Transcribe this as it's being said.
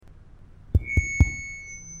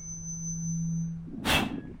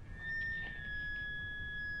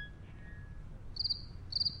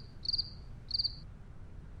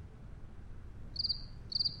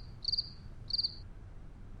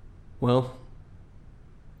Well,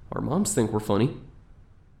 our moms think we're funny.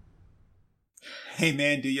 Hey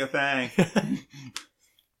man, do your thing.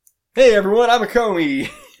 Hey everyone, I'm a Comey.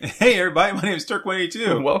 Hey everybody, my name is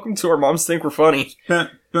Turk182. Welcome to Our Moms Think We're Funny.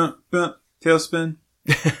 Tailspin.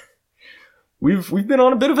 We've been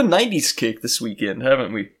on a bit of a 90s kick this weekend,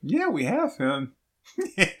 haven't we? Yeah, we have.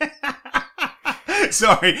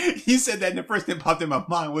 Sorry, you said that and the first thing that popped in my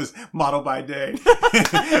mind was Model by Day.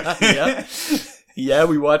 Yeah,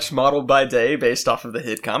 we watched Model by Day based off of the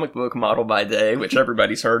hit comic book Model by Day, which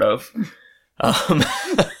everybody's heard of.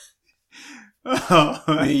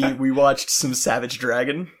 We watched some Savage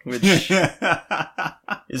Dragon, which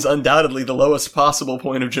is undoubtedly the lowest possible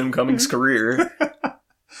point of Jim Cummings' career.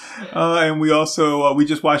 And we also, we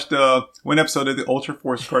just watched one episode of the Ultra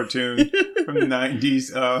Force cartoon from the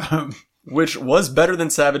 90s. Which was better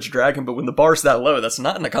than Savage Dragon, but when the bar's that low, that's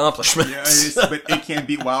not an accomplishment. Yeah, but it can't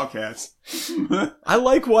beat Wildcats. I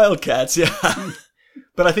like Wildcats, yeah.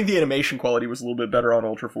 But I think the animation quality was a little bit better on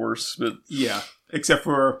Ultra Force. But yeah, except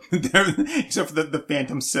for the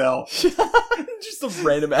Phantom Cell. Just a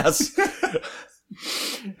random ass.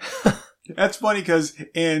 That's funny because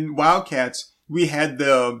in Wildcats we had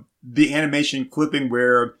the animation clipping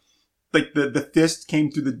where like the fist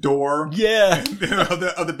came through the door. Yeah.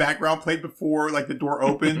 of the background plate before like the door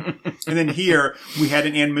opened. And then here we had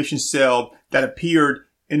an animation cell that appeared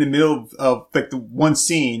in the middle of like the one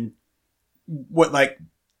scene. What, like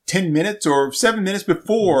 10 minutes or 7 minutes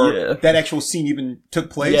before that actual scene even took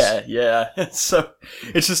place? Yeah. So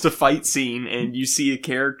it's just a fight scene and you see a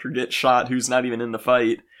character get shot who's not even in the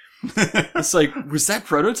fight. It's like, was that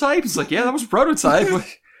Prototype? It's like, yeah, that was Prototype.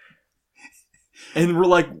 And we're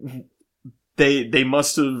like, they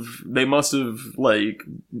must have like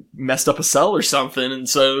messed up a cell or something. And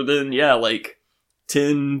so then, yeah, like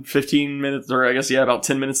 10, 15 minutes, or I guess, yeah, about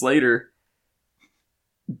 10 minutes later,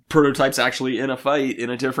 Prototype's actually in a fight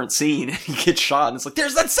in a different scene and he gets shot and it's like,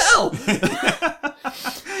 there's that cell!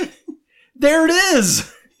 There it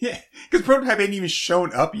is! Yeah, because Prototype ain't even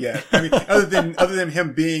shown up yet. I mean, other than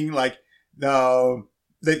him being like, them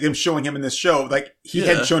showing him in this show, like, he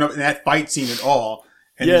hadn't shown up in that fight scene at all.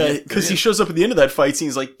 And yeah, because he shows up at the end of that fight scene,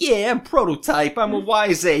 he's like, yeah, I'm Prototype, I'm a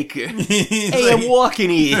wiseacre. Hey, I'm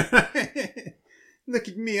walking here. Look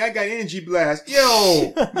at me, I got energy blast.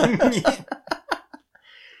 Yo!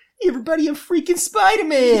 Everybody, I'm freaking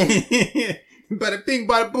Spider-Man! Bada bing,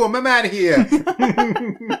 bada boom, I'm out of here!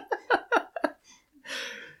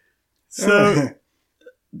 So,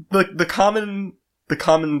 the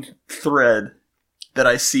common thread that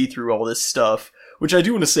I see through all this stuff, which I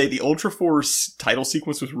do want to say, the Ultra Force title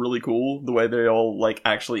sequence was really cool, the way they all, like,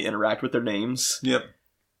 actually interact with their names. Yep.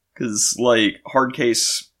 Because, like,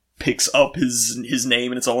 Hardcase picks up his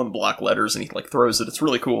name and it's all in block letters and he, like, throws it. It's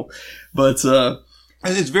really cool. But, and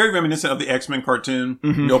it's very reminiscent of the X-Men cartoon,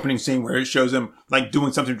 the opening scene where it shows them, like,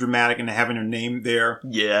 doing something dramatic and having their name there.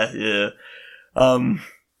 Yeah.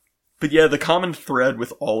 But yeah, the common thread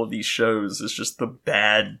with all of these shows is just the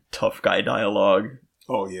bad, tough guy dialogue.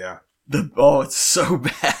 Oh, yeah. It's so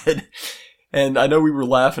bad. And I know we were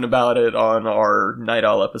laughing about it on our Night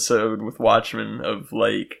Owl episode with Watchmen of,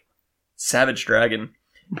 like, Savage Dragon.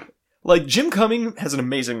 Like, Jim Cummings has an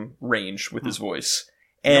amazing range with his voice.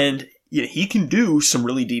 And yeah, he can do some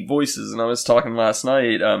really deep voices. And I was talking last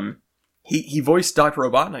night, he voiced Dr.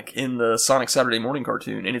 Robotnik in the Sonic Saturday Morning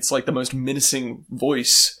cartoon. And it's like the most menacing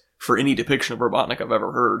voice for any depiction of Robotnik I've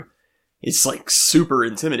ever heard. It's like super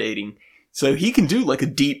intimidating. So he can do like a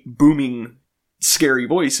deep, booming, scary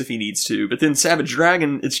voice if he needs to. But then Savage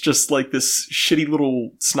Dragon, it's just like this shitty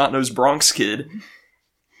little snot-nosed Bronx kid.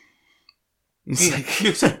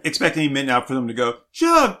 It's like, expect any minute now for them to go,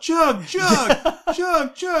 chug, chug, chug,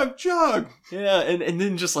 chug, chug, chug. Yeah, and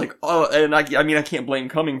then just like, and I mean, I can't blame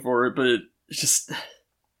Cumming for it, but it's just,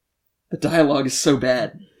 the dialogue is so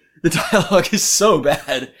bad. The dialogue is so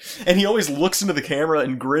bad. And he always looks into the camera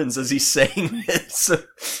and grins as he's saying it. So.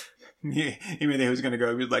 Yeah, he knew he was going to go.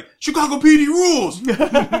 He was like, Chicago PD rules!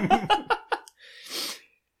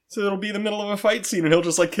 So it'll be the middle of a fight scene and he'll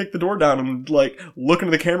just like kick the door down and like look into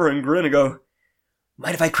the camera and grin and go,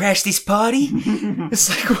 mind if I crash this party? It's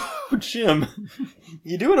like, oh, Jim,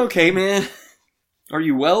 you doing okay, man? Are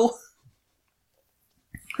you well?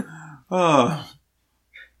 Oh.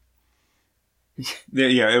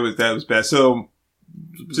 Yeah, that was bad. So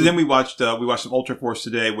then we watched some Ultra Force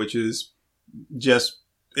today, which is just,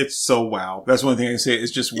 it's so wow. That's one thing I can say.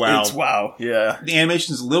 It's just wow. It's wow. Yeah. The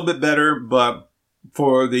animation is a little bit better, but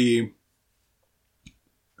for the,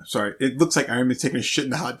 sorry, it looks like Iron Man's taking a shit in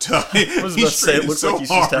the hot tub. I was about to say, it looks like he's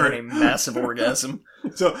just having a massive orgasm.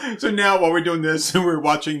 So now while we're doing this, we're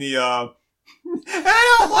watching the,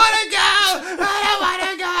 I don't want to go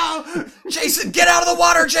Jason, get out of the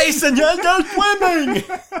water, Jason! Go swimming!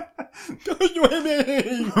 Go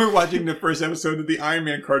swimming! We're watching the first episode of the Iron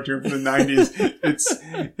Man cartoon from the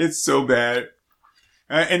 90s. It's so bad.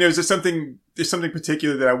 And there's something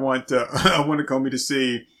particular that I want Comey to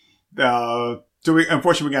see. So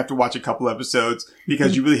unfortunately, we're gonna have to watch a couple episodes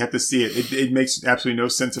because you really have to see it. It makes absolutely no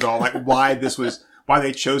sense at all, like why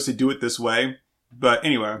they chose to do it this way. But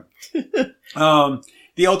anyway,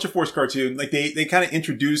 the Ultra Force cartoon, like they kind of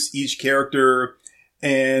introduce each character,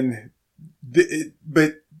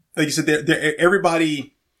 but like you said,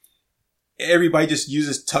 everybody just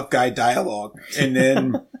uses tough guy dialogue, and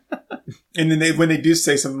then when they do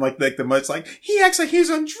say something like the Mutt's like, he acts like he's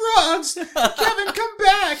on drugs. Kevin, come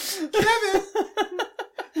back, Kevin.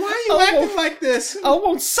 Why are you acting like this? Oh,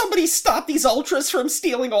 won't somebody stop these Ultras from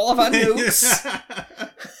stealing all of our nukes?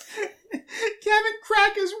 Kevin,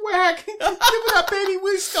 crack is whack. Give it up, baby.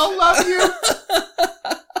 We still love you.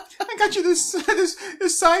 I got you this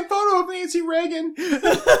signed photo of Nancy Reagan.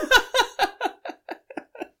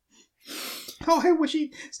 Oh, I wish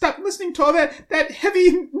he'd stop listening to all that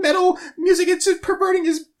heavy metal music. It's just perverting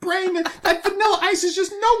his brain. That Vanilla Ice is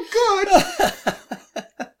just no good.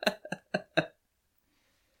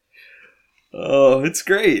 Oh, it's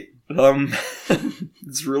great.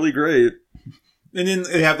 It's really great. And then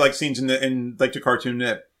they have like scenes in the cartoon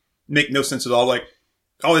that make no sense at all. Like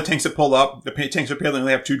all the tanks that pull up, the tanks apparently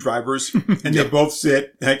only have two drivers, and they both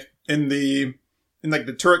sit like in the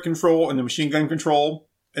turret control and the machine gun control,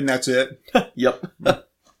 and that's it. Yep.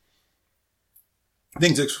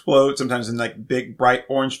 Things explode sometimes in like big bright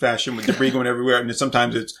orange fashion with debris going everywhere, and then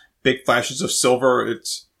sometimes it's big flashes of silver.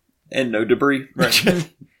 And no debris.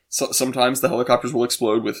 Right. So sometimes the helicopters will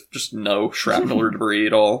explode with just no shrapnel or debris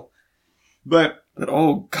at all. But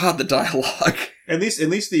oh god, the dialogue. At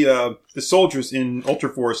least the soldiers in Ultra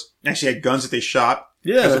Force actually had guns that they shot.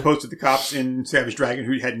 Yeah. As opposed to the cops in Savage Dragon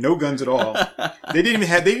who had no guns at all. They didn't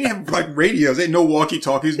even have like radios. They had no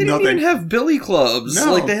walkie-talkies, nothing. They didn't even have billy clubs.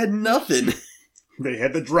 No. Like they had nothing. They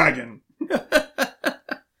had the dragon.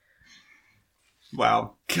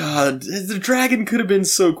 Wow. God, the dragon could have been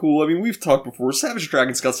so cool. I mean, we've talked before. Savage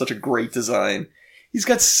Dragon's got such a great design. He's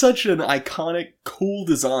got such an iconic, cool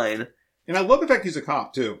design. And I love the fact he's a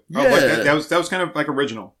cop, too. Yeah. Like that was kind of like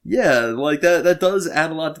original. Yeah, like that does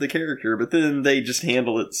add a lot to the character, but then they just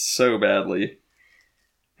handle it so badly.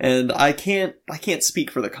 And I can't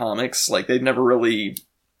speak for the comics. Like, they've never really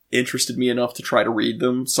interested me enough to try to read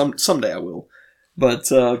them. Someday I will. But,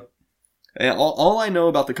 all I know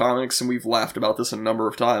about the comics, and we've laughed about this a number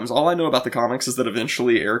of times, all I know about the comics is that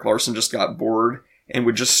eventually Eric Larson just got bored and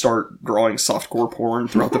would just start drawing softcore porn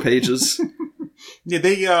throughout the pages. Yeah,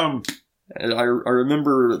 they, And I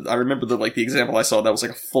remember the the example I saw that was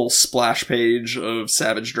like a full splash page of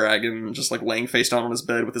Savage Dragon just like laying face down on his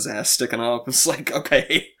bed with his ass sticking up. It's like,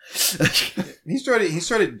 okay. He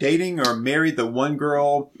started dating or married the one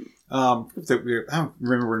girl. I don't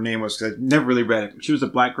remember what her name was because I never really read it. She was a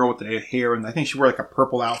black girl with the hair, and I think she wore like a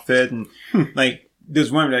purple outfit, and like there's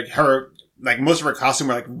one like her like most of her costume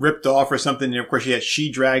were like ripped off or something. And of course she had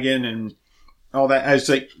She-Dragon and all that. I was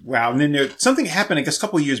like, wow. And then something happened, I guess, a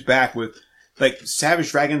couple of years back with like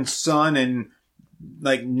Savage Dragon's son and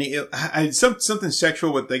like something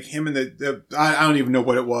sexual with like him and the I don't even know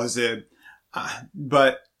what it was.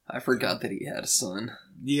 But I forgot that he had a son.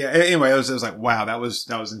 Yeah. Anyway, it was like, wow, that was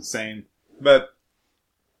insane. But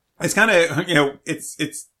it's kind of,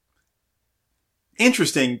 it's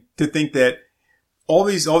interesting to think that all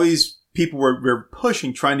these people were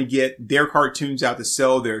pushing, trying to get their cartoons out to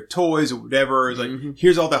sell their toys or whatever. It's like,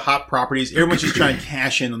 here's all the hot properties. Everyone's just trying to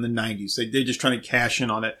cash in on the 90s. They're just trying to cash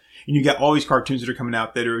in on it. And you got all these cartoons that are coming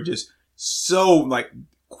out that are just so like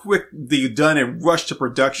quickly done and rushed to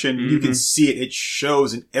production. You can see it. It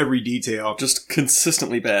shows in every detail. Just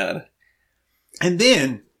consistently bad. And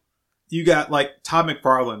then you got like Todd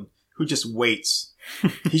McFarlane who just waits.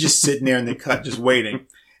 He's just sitting there in the cut, just waiting.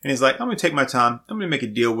 And he's like, I'm going to take my time. I'm going to make a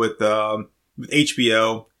deal with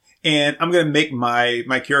HBO, and I'm going to make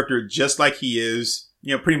my character just like he is,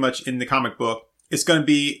 pretty much in the comic book. It's going to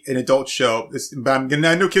be an adult show. But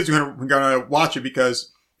I know kids are going to watch it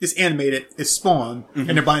because it's animated, it's Spawn, and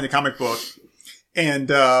they're buying the comic book. And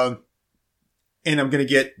I'm going to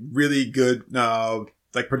get really good,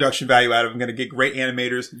 like production value out of it. I'm going to get great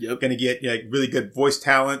animators. Yep. Going to get really good voice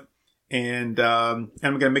talent. And I'm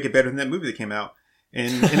going to make it better than that movie that came out.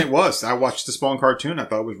 And it was. I watched the Spawn cartoon. I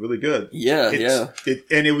thought it was really good. Yeah,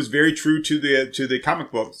 And it was very true to the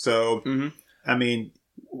comic book. So, I mean,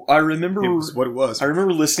 I remember it was what it was. I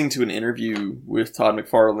remember listening to an interview with Todd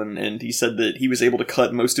McFarlane, and he said that he was able to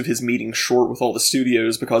cut most of his meetings short with all the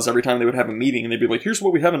studios because every time they would have a meeting, and they'd be like, here's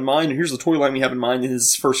what we have in mind, and here's the toy line we have in mind, and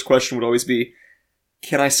his first question would always be,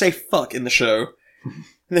 can I say fuck in the show? And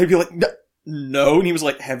they'd be like, no, and he was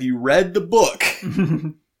like, have you read the book?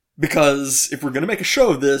 Because if we're going to make a show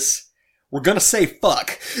of this, we're going to say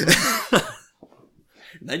fuck.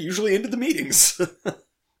 And that usually ended the meetings.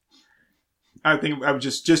 I think I would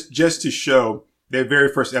just to show their very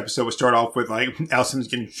first episode would start off with like Al Simmons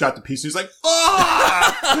getting shot to pieces. He's like,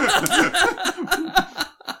 "Ah!"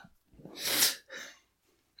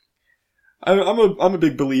 I'm a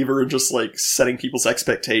big believer in just like setting people's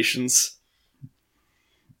expectations.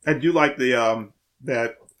 I do like the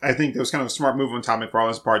that I think that was kind of a smart move on Todd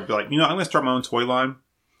McFarlane's part to be like, I'm going to start my own toy line.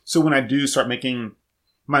 So when I do start making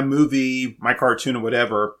my movie, my cartoon, or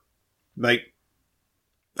whatever, like,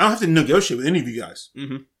 I don't have to negotiate with any of you guys.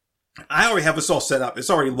 Mm-hmm. I already have this all set up. It's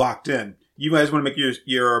already locked in. You guys want to make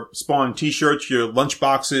your Spawn t-shirts, your lunch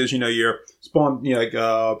boxes, your Spawn, like,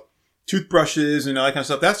 toothbrushes and all that kind of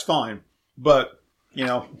stuff. That's fine. But,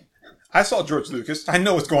 I saw George Lucas. I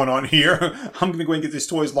know what's going on here. I'm going to go and get these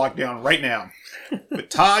toys locked down right now. But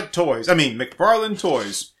McFarlane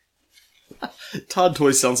Toys. Todd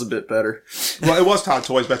Toys sounds a bit better. Well, it was Todd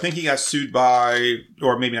Toys, but I think he got sued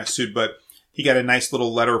or maybe not sued, but he got a nice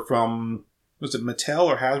little letter from, was it Mattel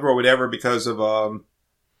or Hasbro or whatever, because of,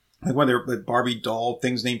 like one of their Barbie doll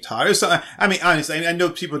things named Todd. So, honestly, I know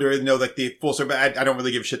people that really know like the full story, but I don't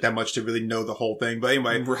really give a shit that much to really know the whole thing. But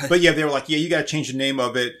anyway, right. But yeah, they were like, yeah, you got to change the name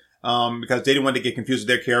of it, because they didn't want to get confused with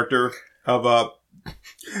their character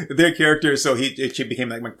so it became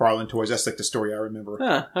like McFarlane Toys. That's like the story I remember.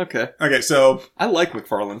 Ah, okay. Okay, so I like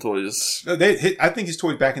McFarlane Toys. I think his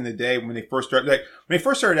toys back in the day when they first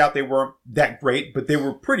started out, they weren't that great, but they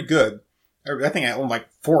were pretty good. I think I owned like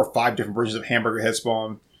 4 or 5 different versions of Hamburger Head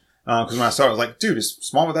Spawn. Because when I saw it, I was like, dude, it's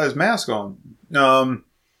Spawn without his mask on. And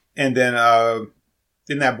then I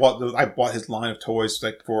bought his line of toys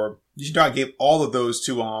like for. I gave all of those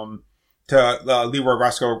to Leroy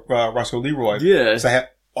Roscoe Leroy. Yeah. So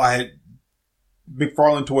I had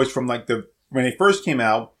McFarlane toys from like when they first came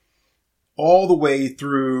out, all the way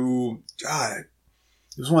through. God,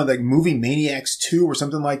 it was one of like Movie Maniacs 2 or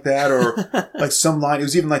something like that, or like some line. It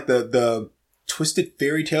was even like the Twisted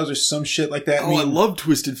Fairy Tales or some shit like that. Oh, I love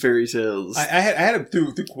Twisted Fairy Tales. I had them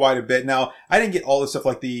through quite a bit. Now, I didn't get all the stuff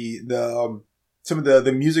like some of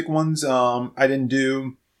the music ones. I didn't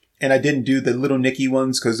do, and I didn't do the Little Nicky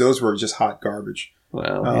ones because those were just hot garbage.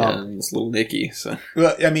 Well, yeah, it's Little Nicky. So,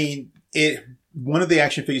 well, one of the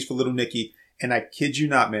action figures for Little Nicky, and I kid you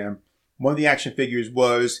not, man, one of the action figures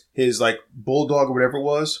was his like bulldog or whatever it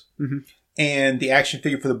was, mm-hmm. and the action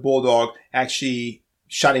figure for the bulldog actually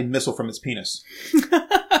shot a missile from its penis.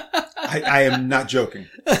 I am not joking.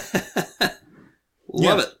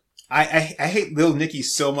 Love it. I hate Little Nicky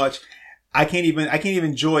so much. I can't even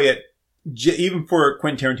enjoy it, even for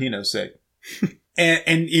Quentin Tarantino's sake.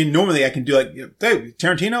 and normally I can do like, hey,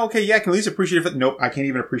 Tarantino, okay, yeah, I can at least appreciate it for. Nope, I can't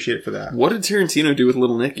even appreciate it for that. What did Tarantino do with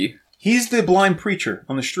Little Nicky? He's the blind preacher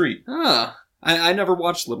on the street. Ah, I never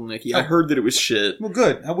watched Little Nicky. I heard that it was shit. Well,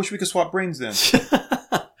 good. I wish we could swap brains then.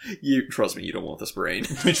 You trust me, you don't want this brain.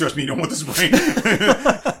 Trust me, you don't want this brain.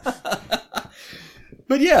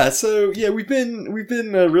 But yeah, so yeah, we've been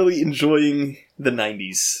really enjoying the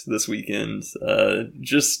 90s this weekend.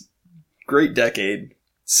 Just great decade,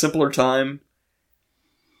 simpler time.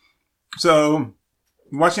 So,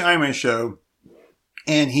 watching Iron Man show,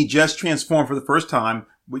 and he just transformed for the first time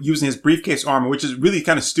using his briefcase armor, which is really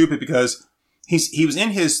kind of stupid because he was in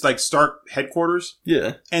his like Stark headquarters.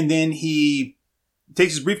 Yeah, and then he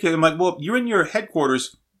takes his briefcase. I'm like, well, you're in your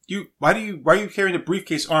headquarters. Why are you carrying the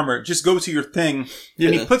briefcase armor? Just go to your thing. Yeah.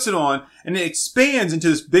 And he puts it on and it expands into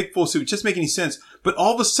this big full suit. It doesn't make any sense. But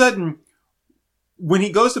all of a sudden, when he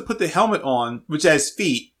goes to put the helmet on, which has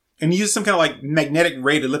feet, and he uses some kind of like magnetic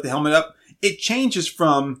ray to lift the helmet up, it changes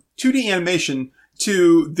from 2D animation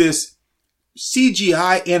to this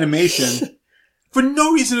CGI animation for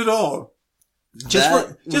no reason at all. Just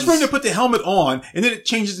for him to put the helmet on, and then it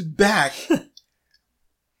changes back.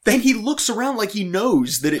 Then he looks around like he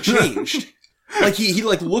knows that it changed. Like he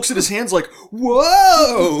like looks at his hands like,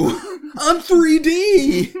 whoa, I'm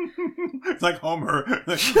 3D. It's like Homer.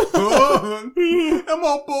 Like, oh, I'm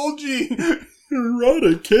all bulgy.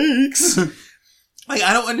 Rada cakes. Like,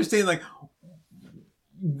 I don't understand, like,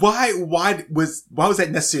 why was that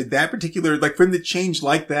necessary? That particular, like, for him to change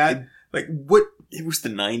like that? Like, what? It was the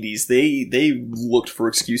 90s. They looked for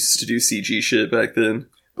excuses to do CG shit back then.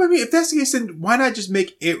 But I mean, if that's the case, then why not just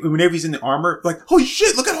make it, whenever he's in the armor, like, holy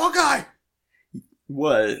shit, look at Hawkeye!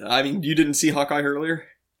 What? I mean, you didn't see Hawkeye earlier?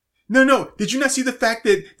 No. Did you not see the fact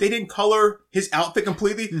that they didn't color his outfit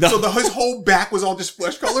completely? No. So his whole back was all just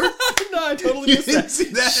flesh color? No, I totally You missed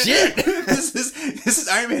didn't that. see that? Shit! This is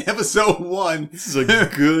Iron Man episode 1. This is a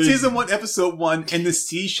good... Season 1, episode 1, and the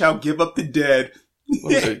sea shall give up the dead.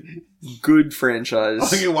 What a good franchise.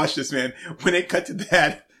 Oh, you watch this, man. When they cut to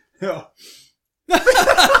that, oh. Even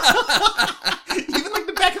like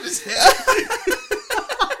the back of his head.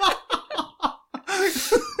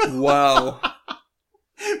 Wow.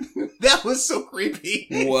 That was so creepy.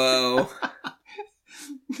 Wow.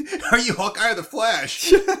 Are you Hawkeye or the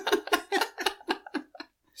Flash?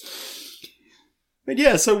 But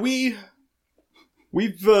yeah, so we've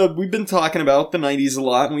been talking about the 90s a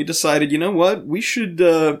lot, and we decided, you know what, we should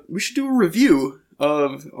do a review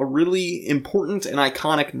of a really important and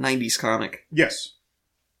iconic 90s comic. Yes.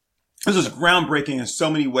 This was groundbreaking in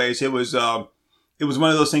so many ways. It was one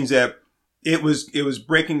of those things that it was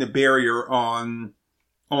breaking the barrier on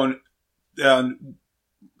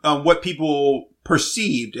what people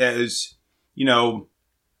perceived as, you know.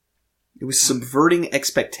 It was subverting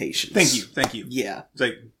expectations. Thank you. Yeah. It's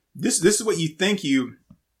like, this is what you think you...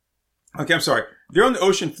 Okay, I'm sorry. They're on the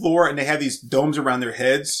ocean floor and they have these domes around their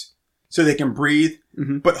heads so they can breathe.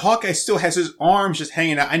 Mm-hmm. But Hawkeye still has his arms just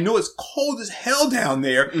hanging out. I know it's cold as hell down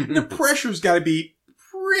there. Mm-hmm. And the pressure's got to be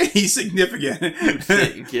pretty significant. I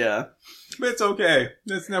think, yeah. But it's okay.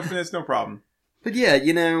 That's no problem. But yeah,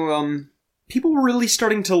 you know, people were really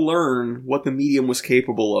starting to learn what the medium was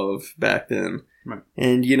capable of back then. Right.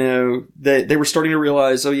 And, you know, they were starting to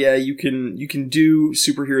realize, oh yeah, you can do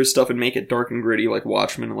superhero stuff and make it dark and gritty like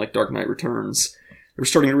Watchmen and like Dark Knight Returns. They were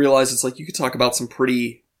starting to realize it's like you could talk about some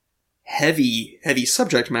pretty heavy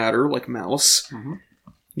subject matter like Mouse. Mm-hmm.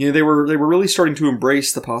 You know, they were really starting to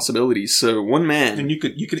embrace the possibilities. So one man... And you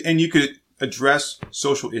could address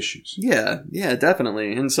social issues. Yeah,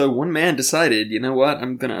 definitely. And so one man decided, you know what,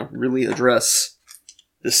 I'm gonna really address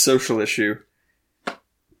this social issue.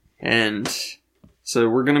 And so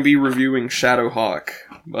we're gonna be reviewing Shadowhawk.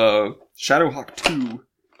 Shadowhawk 2,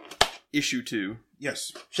 Issue 2.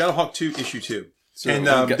 Yes, Shadowhawk 2, Issue 2. So and,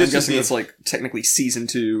 I'm guessing it's like technically Season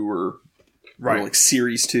 2 or like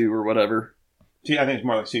Series 2 or whatever. I think it's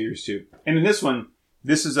more like Series 2. And in this one,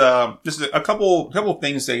 this is a couple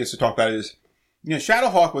things that I guess to talk about is, you know,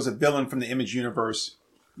 Shadowhawk was a villain from the Image universe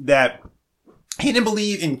that he didn't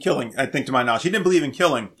believe in killing, I think to my knowledge. He didn't believe in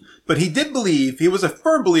killing, but he was a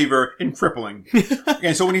firm believer in crippling.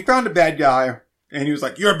 And so when he found a bad guy and he was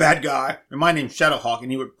like, "You're a bad guy, and my name's Shadowhawk," and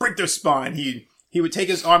he would break their spine, he would take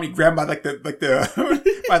his arm, he'd grab him by the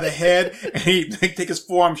by the head, and he'd take his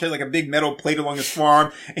forearm, she had like a big metal plate along his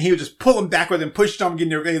forearm, and he would just pull him backward and push him, getting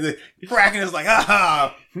the cracking. It's like,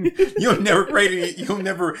 you'll never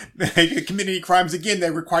commit any crimes again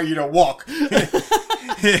that require you to walk.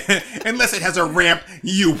 Unless it has a ramp,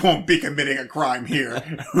 you won't be committing a crime here.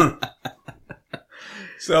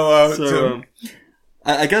 So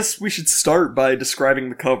I guess we should start by describing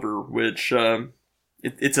the cover, which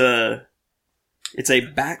it's a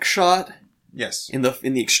back shot. Yes. In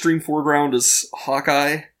the extreme foreground is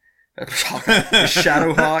Hawkeye.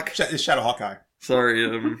 Shadowhawk. Shadowhawkeye. Sorry,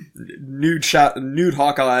 nude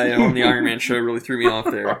Hawkeye on the Iron Man show really threw me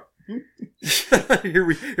off there. Here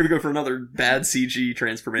we go for another bad CG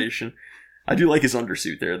transformation. I do like his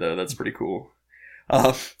undersuit there, though. That's pretty cool.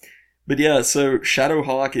 But yeah, so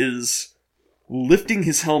Shadowhawk is lifting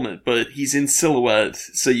his helmet, but he's in silhouette,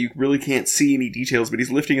 so you really can't see any details, but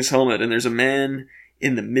he's lifting his helmet, and there's a man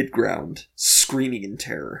in the midground screaming in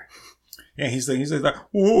terror. Yeah, he's like,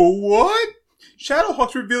 whoa, what?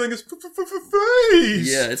 Shadowhawk's revealing his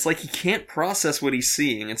face! Yeah, it's like he can't process what he's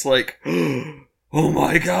seeing. It's like, oh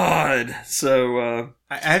my god! So,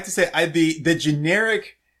 I have to say, the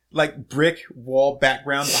generic, like, brick wall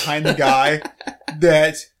background behind the guy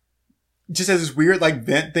that just has this weird, like,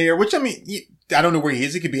 vent there, which, I mean, I don't know where he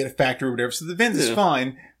is. It could be at a factory or whatever, so the vent is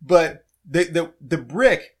fine. But the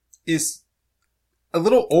brick is a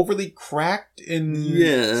little overly cracked and...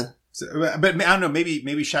 Yeah. So, but I don't know, maybe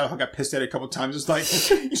Shadowhawk got pissed at it a couple of times. It's like,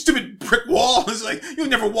 you stupid brick wall. It's like, you'll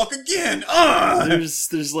never walk again.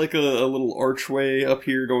 There's like a little archway up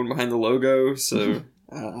here going behind the logo, so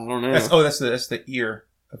I don't know. That's the ear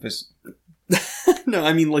of his... No,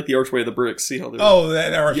 I mean like the archway of the bricks. See how they're... Oh,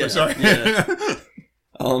 that archway, sorry. Yeah.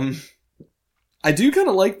 I do kind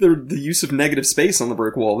of like the use of negative space on the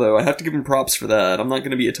brick wall, though. I have to give him props for that. I'm not going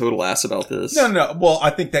to be a total ass about this. No. Well, I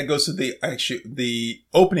think that goes to the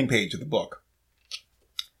opening page of the book,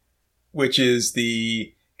 which is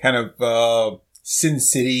the kind of Sin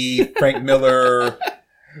City, Frank Miller,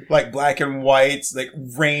 like black and white, like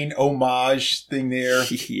rain homage thing there.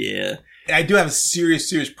 Yeah. I do have a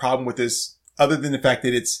serious problem with this, other than the fact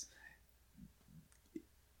that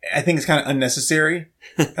I think it's kind of unnecessary.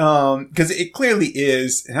 Cause it clearly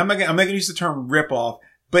is, and I'm not gonna use the term rip off,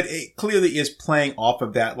 but it clearly is playing off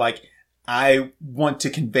of that. Like, I want to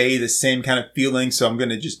convey the same kind of feeling, so I'm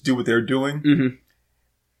gonna just do what they're doing. Mm-hmm.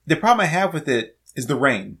 The problem I have with it is the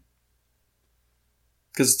rain.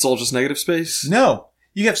 Because it's all just negative space? No.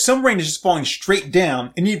 You have some rain that's just falling straight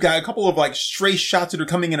down, and you've got a couple of like stray shots that are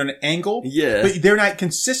coming in at an angle. Yeah. But they're not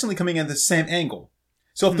consistently coming in at the same angle.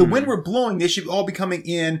 So if the wind were blowing, they should all be coming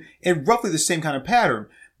in roughly the same kind of pattern.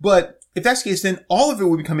 But if that's the case, then all of it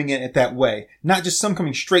would be coming in at that way. Not just some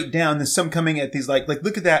coming straight down, then some coming at these like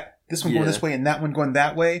look at that. This one going this way and that one going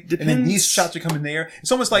that way. Depends. And then these shots are coming there.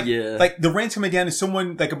 It's almost like the rain's coming down and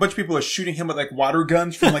someone, like a bunch of people are shooting him with like water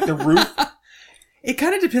guns from like the roof. It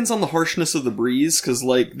kind of depends on the harshness of the breeze, because,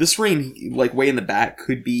 like, this rain, like, way in the back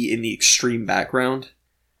could be in the extreme background.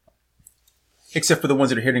 Except for the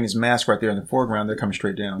ones that are hitting his mask right there in the foreground, they're coming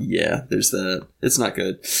straight down. Yeah, there's that. It's not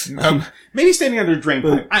good. Maybe standing under a drain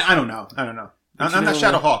pipe. I don't know. I'm not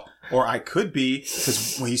Shadowhawk. Or I could be,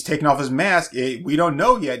 because when he's taking off his mask, we don't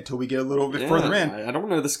know yet until we get a little bit further in. I don't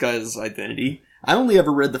know this guy's identity. I only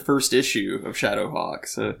ever read the first issue of Shadowhawk,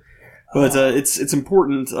 so... But it's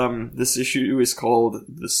important. This issue is called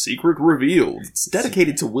 "The Secret Revealed." It's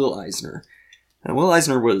dedicated to Will Eisner. Will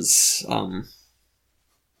Eisner was a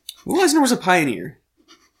pioneer.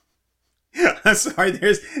 I'm sorry.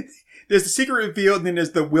 There's the Secret Revealed, and then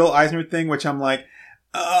there's the Will Eisner thing, which I'm like,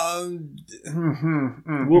 We'll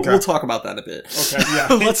talk about that a bit. Okay, yeah.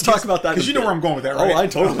 Let's talk about that. Because you know where I'm going with that, right? Oh, I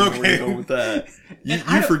totally know where you're going with that.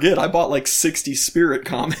 You forget, I bought like 60 Spirit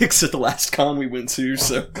comics at the last con we went to,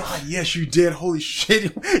 so. Oh, God, yes, you did. Holy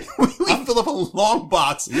shit. we filled up a long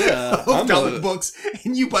box of comic books,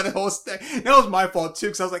 and you bought a whole stack. That was my fault, too,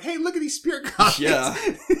 because I was like, hey, look at these Spirit comics. Yeah.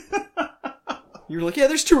 You were like, yeah,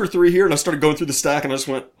 there's 2 or 3 here, and I started going through the stack, and I just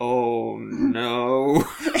went, oh, no.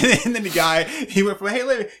 and then the guy, he went from,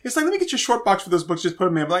 hey, he's like, let me get your short box for those books, just put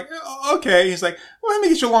them in. I'm like, oh, okay. He's like, well, let me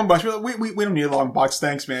get your long box. We're like, we don't need a long box,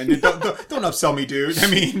 thanks, man. Dude, don't upsell me, dude. I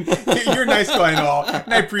mean, you're a nice guy and all,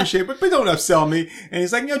 and I appreciate it, but don't upsell me. And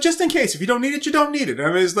he's like, just in case, if you don't need it, you don't need it.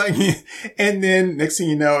 I mean, it's like, and then next thing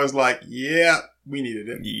you know, it's like, yeah, we needed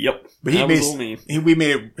it. Yep. But he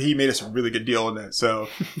made us a really good deal on that. So,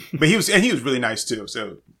 but he was really nice too.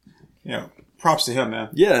 So, props to him, man.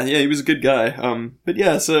 Yeah, he was a good guy. But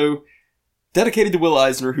yeah, so dedicated to Will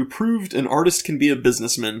Eisner, who proved an artist can be a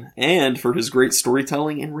businessman, and for his great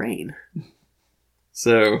storytelling in Rain.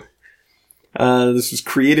 So, this was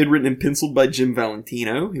created, written, and penciled by Jim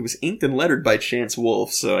Valentino. It was inked and lettered by Chance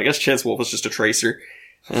Wolfe. So I guess Chance Wolfe was just a tracer.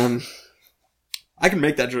 I can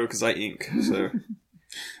make that joke because I ink, so.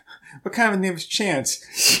 What kind of a name is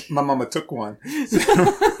Chance? My mama took one.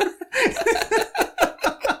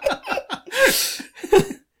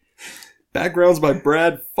 Backgrounds by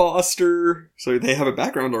Brad Foster. So they have a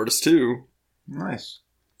background artist, too. Nice.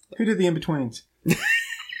 Who did the in-betweens?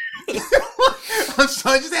 I'm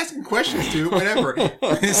sorry, just asking questions, dude. Whatever.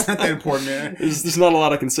 It's not that important, man. There's not a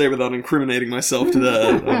lot I can say without incriminating myself to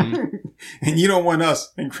that. And you don't want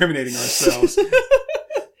us incriminating ourselves.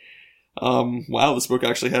 Wow, this book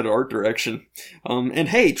actually had art direction. And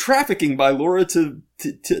hey, Trafficking by Laura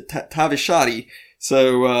Tavishati.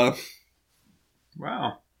 So,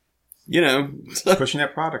 wow. Pushing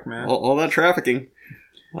that product, man. All that trafficking.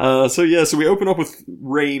 So we open up with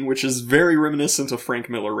Rain, which is very reminiscent of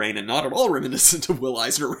Frank Miller Rain, and not at all reminiscent of Will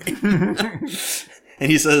Eisner Rain.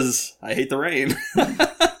 And he says, I hate the rain.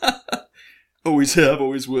 Always have,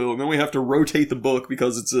 always will. And then we have to rotate the book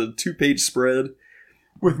because it's a 2-page spread.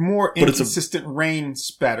 With more inconsistent rain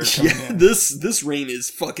spatter coming in. This rain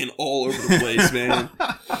is fucking all over the place, man.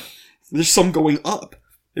 There's some going up.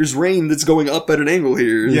 There's rain that's going up at an angle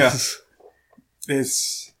here. Yes.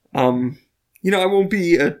 It's... I won't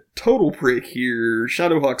be a total prick here.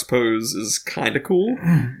 Shadowhawk's pose is kind of cool.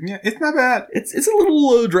 Yeah, it's not bad. It's a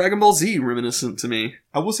little Dragon Ball Z reminiscent to me.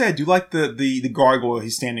 I will say I do like the gargoyle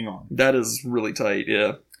he's standing on. That is really tight,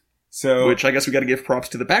 yeah. So, which I guess we got to give props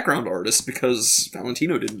to the background artist because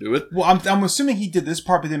Valentino didn't do it. Well, I'm assuming he did this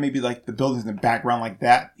part, but then maybe like the buildings in the background like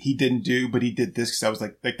that he didn't do, but he did this because I was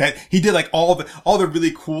like that. He did like all the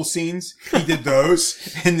really cool scenes. He did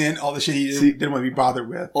those, and then all the shit he didn't want to be bothered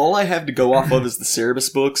with. All I have to go off of is the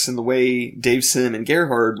Cerebus books, and the way Dave Sim and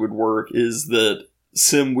Gerhard would work is that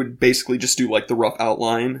Sim would basically just do like the rough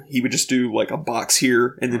outline. He would just do like a box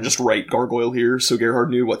here and then just write gargoyle here, so Gerhard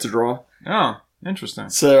knew what to draw. Oh. Interesting.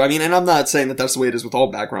 So, I mean, and I'm not saying that that's the way it is with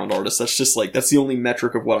all background artists. That's just like, that's the only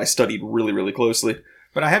metric of what I studied really, really closely.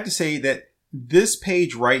 But I have to say that this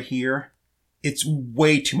page right here it's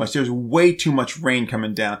way too much. There's way too much rain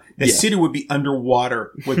coming down. The Yeah. city would be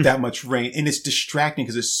underwater with that much rain. And it's distracting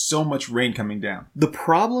because there's so much rain coming down. The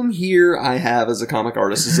problem here I have as a comic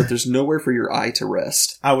artist is that there's nowhere for your eye to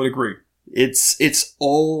rest. I would agree. It's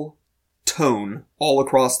all tone all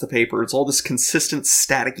across the paper. It's all this consistent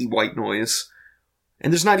staticky white noise.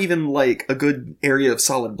 And there's not even like a good area of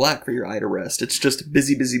solid black for your eye to rest. It's just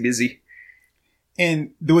busy, busy, busy.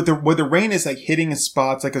 And where the rain is like hitting in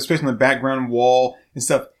spots, like especially on the background wall and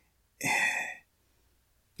stuff,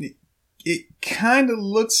 it kind of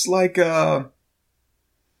looks like Bukkake.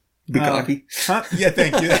 huh? Yeah,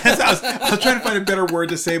 thank you. I was trying to find a better word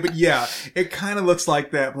to say, but yeah, it kind of looks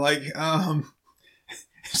like that. Like,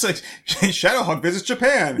 it's like Shadowhawk visits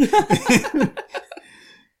Japan.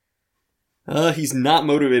 He's not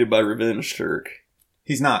motivated by revenge, Turk.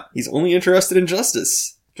 He's not. He's only interested in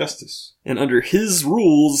justice. Justice. And under his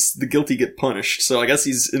rules, the guilty get punished. So I guess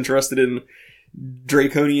he's interested in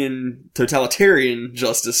draconian, totalitarian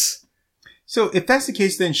justice. So if that's the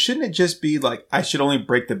case, then shouldn't it just be like, I should only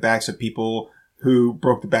break the backs of people who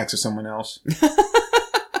broke the backs of someone else?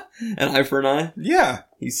 An eye for an eye? Yeah.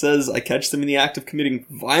 He says, I catch them in the act of committing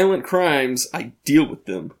violent crimes. I deal with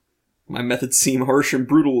them. My methods seem harsh, even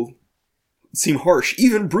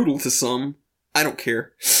brutal to some. I don't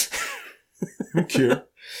care. I don't care.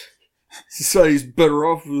 Society's better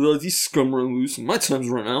off with these scum run loose and my time's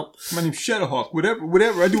run out. My name's Shadowhawk.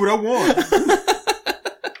 Whatever. I do what I want.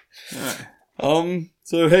 Alright.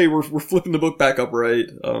 So hey, we're flipping the book back up, right?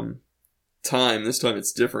 This time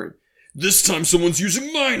it's different. This time someone's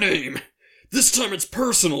using my name! This time it's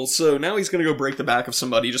personal, so now he's gonna go break the back of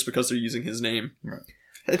somebody just because they're using his name. Right.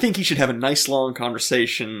 I think he should have a nice long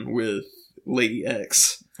conversation with Lady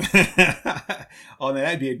X. Oh,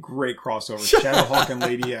 that'd be a great crossover. Shadowhawk and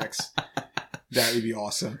Lady X. That would be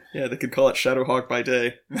awesome. Yeah, they could call it Shadowhawk by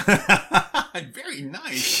day. Very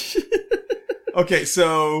nice. Okay,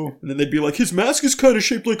 so... And then they'd be like, his mask is kind of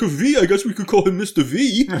shaped like a V. I guess we could call him Mr.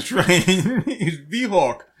 V. That's right. He's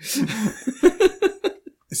V-Hawk.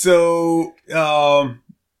 So the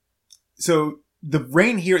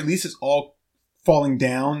rain here at least is all falling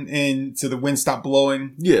down, and so the wind stopped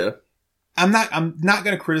blowing. Yeah. I'm not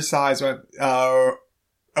going to criticize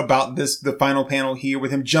about the final panel here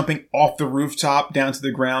with him jumping off the rooftop down to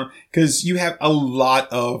the ground, because you have a lot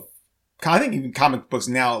of, I think even comic books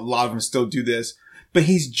now, a lot of them still do this, but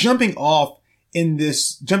he's jumping off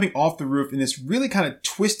the roof in this really kind of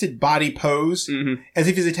twisted body pose, as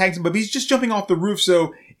if he's attacking him, but he's just jumping off the roof,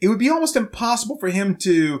 so it would be almost impossible for him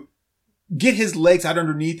to get his legs out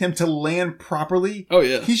underneath him to land properly. Oh,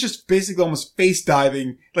 yeah. He's just basically almost face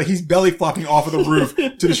diving, like he's belly flopping off of the roof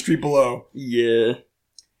to the street below. Yeah.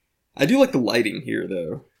 I do like the lighting here,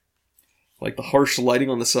 though. Like the harsh lighting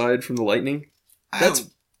on the side from the lightning. That's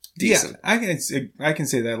decent. Yeah, I can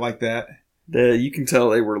say that I like that. You can tell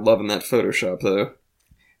they were loving that Photoshop, though.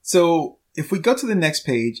 So, if we go to the next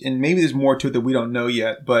page, and maybe there's more to it that we don't know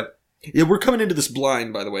yet, but... Yeah, we're coming into this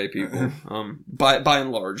blind, by the way, people. By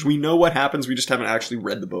and large. We know what happens, we just haven't actually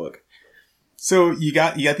read the book. So, you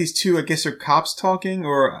got these two, I guess they're cops talking,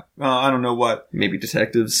 or I don't know what. Maybe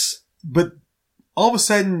detectives. But all of a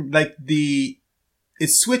sudden, like, it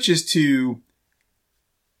switches to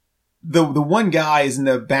the one guy is in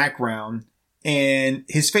the background, and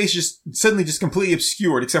his face just suddenly just completely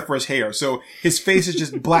obscured except for his hair. So his face is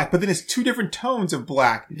just black, but then it's two different tones of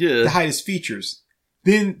black to hide his features.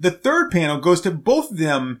 Then the third panel goes to both of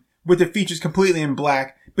them with their features completely in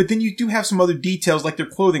black, but then you do have some other details like their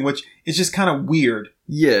clothing, which is just kind of weird.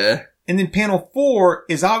 Yeah. And then panel 4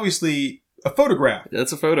 is obviously a photograph.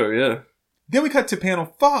 That's a photo, yeah. Then we cut to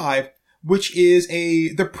panel 5, which is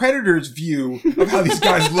the Predator's view of how these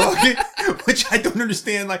guys look, which I don't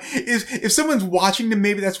understand. Like, if someone's watching them,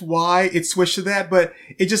 maybe that's why it switched to that, but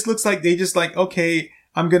it just looks like they just like, okay,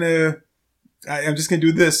 I'm just gonna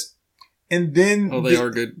do this. And then... Oh, they are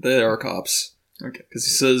good. They are cops. Okay. Because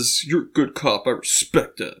he says, you're a good cop, I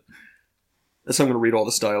respect that. That's how I'm gonna read all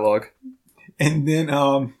this dialogue. And then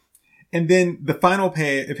the final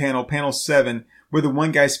panel, panel 7, where the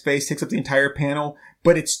one guy's face takes up the entire panel,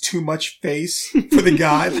 but it's too much face for the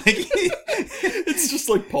guy. Like, it's just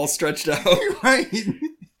like Paul stretched out. Right.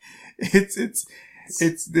 It's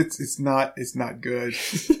not good.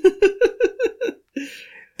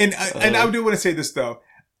 And I do want to say this though.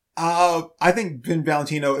 I think Vin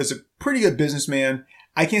Valentino is a pretty good businessman.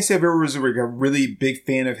 I can't say I've ever was a really big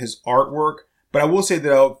fan of his artwork, but I will say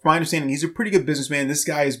that from my understanding, he's a pretty good businessman. This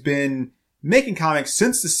guy has been making comics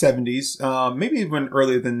since the 70s, maybe even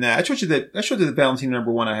earlier than that. I showed you the Valentino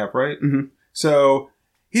 #1 I have, right? Mm-hmm. So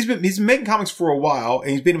he's been making comics for a while,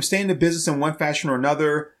 and he's been staying in the business in one fashion or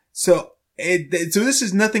another. So So this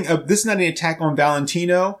is nothing. This is not an attack on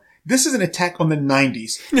Valentino. This is an attack on the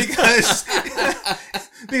 90s because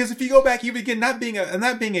because if you go back, even again, not being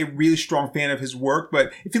a really strong fan of his work,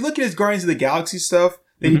 but if you look at his Guardians of the Galaxy stuff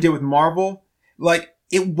that he did with Marvel, like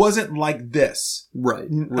it wasn't like this. Right.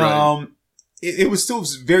 It was still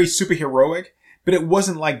very superheroic, but it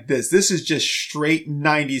wasn't like this. This is just straight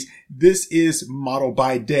 90s. This is Model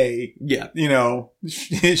by day. Yeah. You know,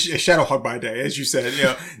 Shadowhawk by day, as you said. You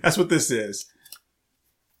know, that's what this is.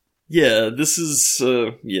 Yeah, this is,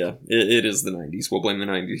 it is the 90s. We'll blame the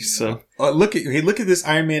 90s, so. Look at this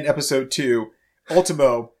Iron Man episode 2,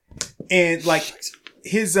 Ultimo, and like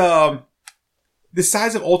his, the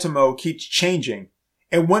size of Ultimo keeps changing.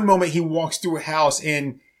 And one moment he walks through a house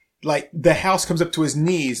and like the house comes up to his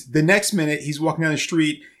knees. The next minute he's walking down the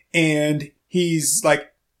street and he's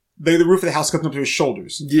like, the roof of the house comes up to his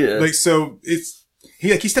shoulders. Yeah. Like, so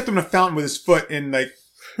he stepped on a fountain with his foot and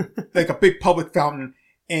like a big public fountain.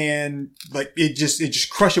 And like it just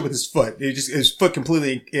crushed it with his foot. His foot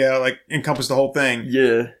completely like encompassed the whole thing.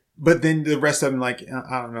 Yeah. But then the rest of them, like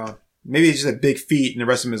I don't know, maybe it's just a big feet, and the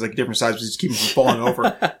rest of them is like different sizes, just keep him from falling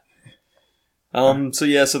over.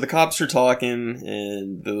 So the cops are talking,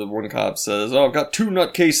 and the one cop says, "Oh, I've got 2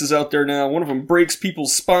 nutcases out there now. One of them breaks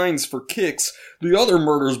people's spines for kicks. The other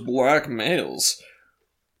murders black males.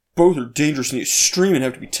 Both are dangerous in the extreme and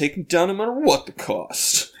have to be taken down no matter what the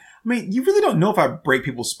cost." I mean, you really don't know if I break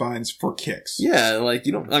people's spines for kicks. Yeah, like,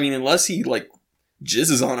 you don't, I mean, unless he, like,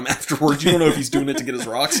 jizzes on him afterwards, you don't know if he's doing it to get his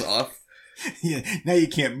rocks off. Yeah, now you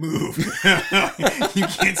can't move. You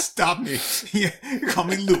can't stop me. Yeah, call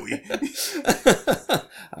me Louie.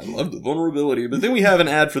 I love the vulnerability. But then we have an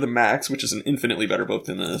ad for the Max, which is an infinitely better book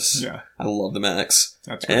than this. Yeah. I love the Max.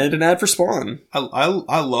 That's great. And an ad for Spawn. I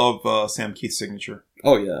love Sam Keith's signature.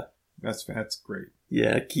 Oh, yeah. That's great.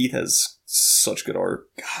 Yeah, Keith has such good art.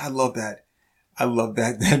 God, I love that. I love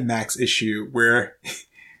that Max issue where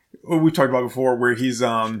we talked about before, where he's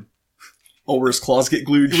where his claws get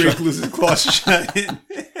glued where shut. he glues his claws shut,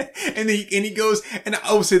 and he goes. And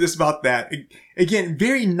I will say this about that again,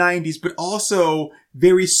 very 90s, but also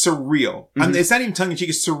very surreal. Mm-hmm. I mean, it's not even tongue in cheek;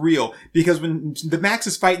 it's surreal because when the Max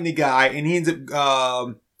is fighting the guy, and he ends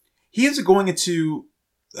up going into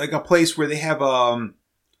like a place where they have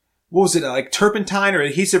what was it, like turpentine or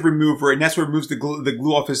adhesive remover, and that's what removes the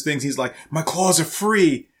glue off his things. He's like, my claws are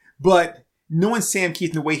free. But knowing Sam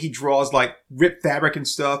Keith and the way he draws like ripped fabric and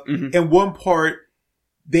stuff, in one part,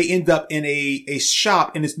 they end up in a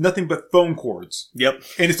shop and it's nothing but phone cords. Yep.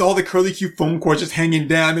 And it's all the curly Q phone cords just hanging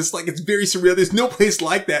down. It's like, it's very surreal. There's no place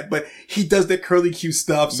like that, but he does that curly Q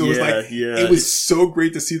stuff. So it was so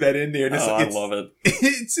great to see that in there. And I love it.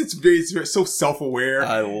 It's so self-aware.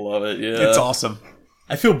 I love it. Yeah. It's awesome.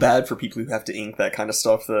 I feel bad for people who have to ink that kind of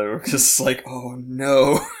stuff, though, because it's like, oh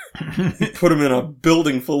no, put him in a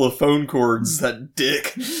building full of phone cords, that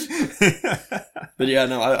dick. But yeah,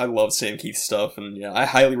 no, I love Sam Keith stuff, and yeah, I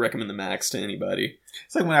highly recommend the Max to anybody.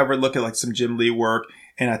 It's like whenever I look at like some Jim Lee work,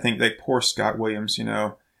 and I think like poor Scott Williams, you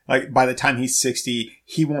know, like by the time he's 60,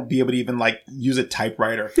 he won't be able to even like use a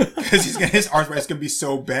typewriter because his arthritis going to be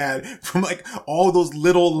so bad from like all those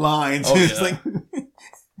little lines. Oh, It's yeah. like.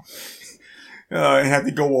 I have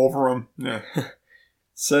to go over them. Yeah.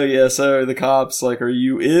 So the cops like, are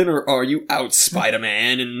you in or are you out,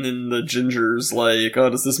 Spider-Man? And then the Ginger's like, oh,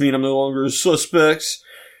 does this mean I'm no longer a suspect?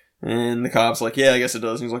 And the cop's like, yeah, I guess it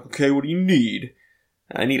does. And he's like, okay, what do you need?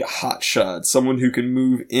 I need a hot shot, someone who can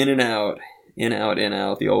move in and out,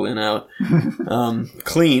 the old in out,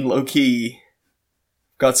 clean, low key.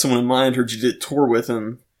 Got someone in mind. Heard you did tour with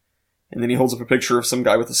him. And then he holds up a picture of some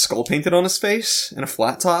guy with a skull painted on his face and a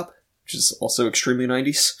flat top, which is also extremely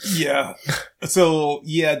 90s. Yeah. So,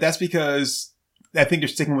 yeah, that's because I think they're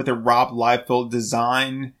sticking with the Rob Liefeld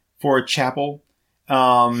design for Chapel.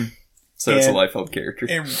 So it's a Liefeld character.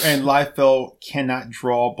 And Liefeld cannot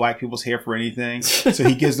draw black people's hair for anything. So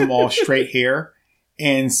he gives them all straight hair.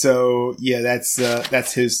 And so, yeah, that's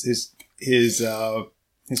his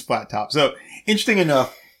flat top. So, interesting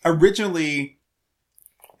enough, originally,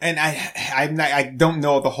 and I don't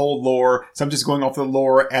know the whole lore, so I'm just going off the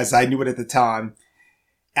lore as I knew it at the time.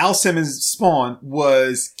 Al Simmons' Spawn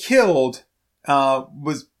was killed,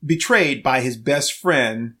 was betrayed by his best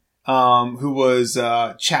friend, who was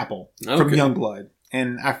Chapel from Youngblood,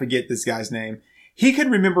 and I forget this guy's name. He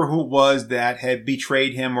couldn't remember who it was that had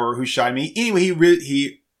betrayed him or who shot him. Anyway,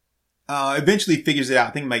 he eventually figures it out.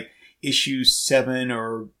 I think like issue 7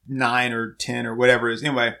 or 9 or 10 or whatever it is.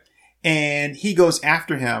 Anyway. And he goes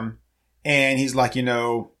after him and he's like, you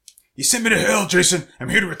know, "You sent me to hell, Jason. I'm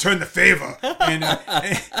here to return the favor."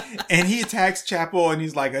 And he attacks Chapel, and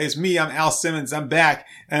he's like, "It's me. I'm Al Simmons. I'm back."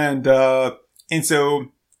 And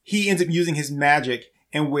so he ends up using his magic,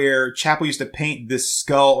 and where Chapel used to paint this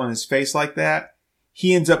skull on his face like that,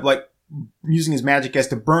 he ends up like using his magic as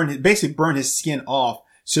to burn his skin off,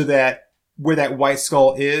 so that where that white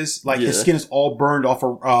skull is, like his skin is all burned off,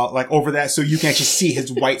 like over that, so you can actually see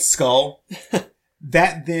his white skull.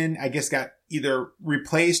 That then, I guess, got either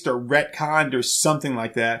replaced or retconned or something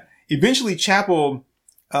like that. Eventually, Chapel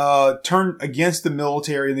turned against the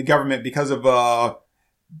military and the government because of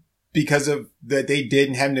that they did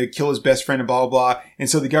and having to kill his best friend and blah, blah, blah. And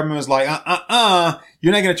so the government was like,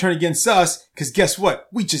 you're not going to turn against us, because guess what?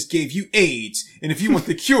 We just gave you AIDS. And if you want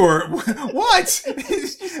the cure, what?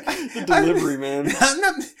 The delivery, man.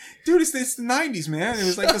 Dude, it's the 90s, man. It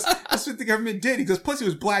was like, that's what the government did. He goes, plus he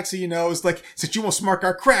was black, so it's like, since you won't smoke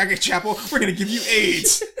our crack at Chapel, we're going to give you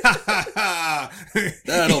AIDS.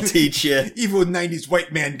 That'll teach you. Evil 90s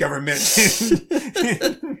white man government.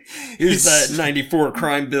 Here's that 94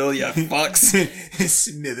 crime bill, you fucks.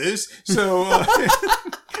 Smithers. So,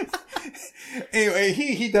 anyway,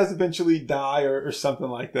 he does eventually die or something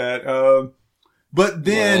like that. But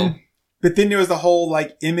then there was the whole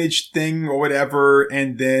like image thing or whatever.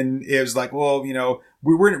 And then it was like, well,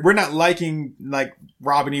 we're not liking like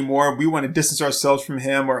Rob anymore. We want to distance ourselves from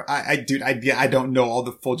him. Or I don't know all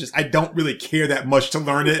the full I don't really care that much to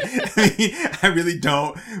learn it. I mean, I really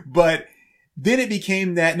don't. But then it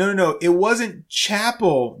became that, no, it wasn't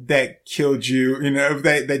Chapel that killed you,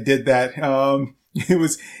 that did that.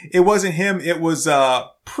 It wasn't him. It was,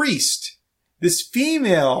 Priest. This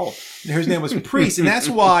female, her name was Priest. And that's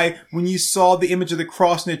why when you saw the image of the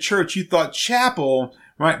cross in the church, you thought Chapel,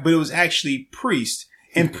 right? But it was actually Priest.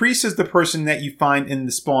 And Priest is the person that you find in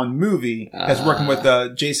the Spawn movie that's working with,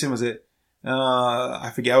 Jason, was it?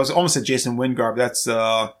 I forget. I was almost at Jason Wingard.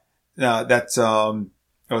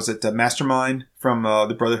 Was it Mastermind from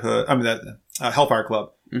the Brotherhood? I mean, that Hellfire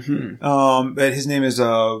Club. Mm-hmm. But his name is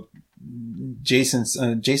Jason. Is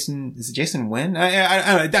it Jason Wynn?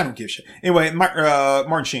 I don't give a shit. Anyway,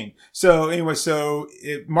 Martin Sheen. So anyway,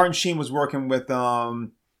 Martin Sheen was working with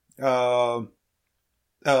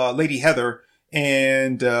Lady Heather,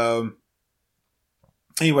 and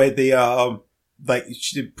anyway, the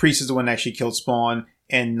Priest is the one that actually killed Spawn,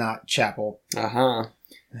 and not Chapel.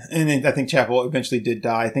 And then I think Chapel eventually did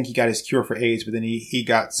die. I think he got his cure for AIDS, but then he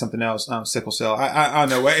got something else, sickle cell. I don't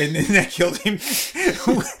know what, and that killed him.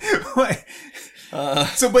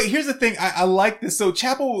 But here's the thing. I like this. So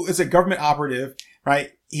Chapel is a government operative,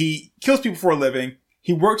 right? He kills people for a living.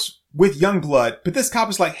 He works with Youngblood, but this cop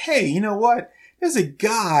is like, hey, you know what? There's a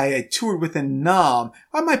guy I toured with in Nam.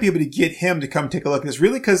 I might be able to get him to come take a look at this.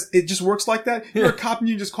 Really? Because it just works like that? You're a cop and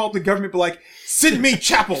you just call up the government, but like, send me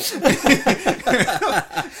Chapel.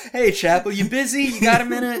 Hey, Chapel, you busy? You got a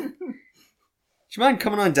minute? Do you mind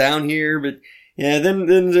coming on down here? But yeah, then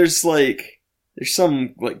there's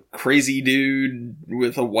some like crazy dude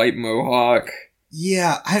with a white mohawk.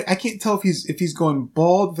 Yeah, I can't tell if he's going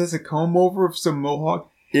bald, if there's a comb over, if it's a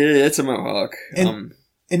mohawk. Yeah, it's a mohawk.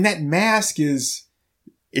 And that mask is...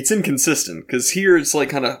 It's inconsistent, because here it's like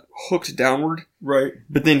kind of hooked downward. Right.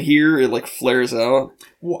 But then here it like flares out.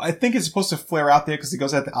 Well, I think it's supposed to flare out there because it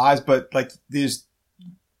goes at the eyes, but like there's...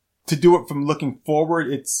 To do it from looking forward,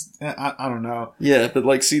 it's... I don't know. Yeah, but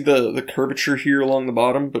like see the curvature here along the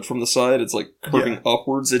bottom, but from the side it's like curving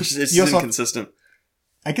upwards. It's inconsistent.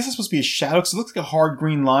 I guess it's supposed to be a shadow, because it looks like a hard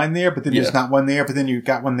green line there, but then there's not one there, but then you've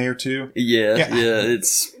got one there too. Yeah,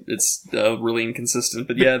 it's really inconsistent.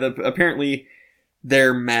 But yeah, apparently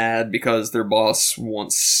they're mad because their boss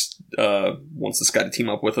wants this guy to team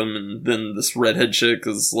up with him, and then this redhead chick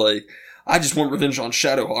is like, I just want revenge on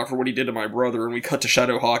Shadowhawk for what he did to my brother, and we cut to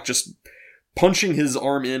Shadowhawk just punching his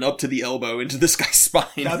arm in up to the elbow into this guy's spine.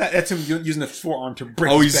 Now that's him using the forearm to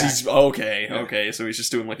break his back. He's okay, yeah. Okay, so he's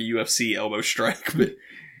just doing like a UFC elbow strike, but...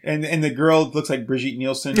 And the girl looks like Brigitte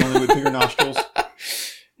Nielsen, only with bigger nostrils.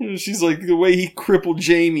 She's like, the way he crippled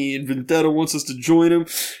Jamie, and Vendetta wants us to join him.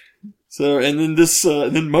 So, and then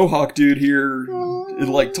then Mohawk dude here, it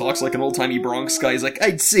like talks like an old-timey Bronx guy. He's like,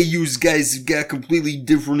 I'd say yous guys have got completely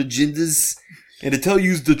different agendas. And to tell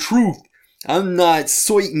yous the truth, I'm not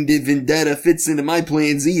certain that Vendetta fits into my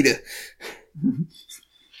plans either.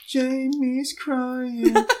 Jamie's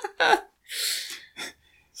crying.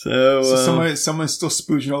 So someone's still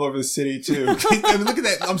spooging all over the city too. I mean, look at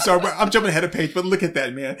that. I'm sorry, I'm jumping ahead of page, but look at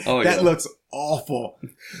that, man. Oh, that looks awful.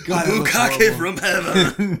 God, Bukake from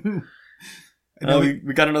heaven.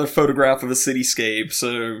 We got another photograph of a cityscape.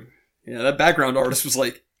 So yeah, that background artist was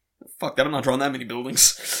like, "Fuck that! I'm not drawing that many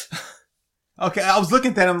buildings." Okay, I was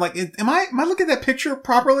looking at that. I'm like, am I looking at that picture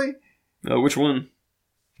properly? Which one?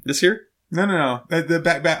 This here? No. The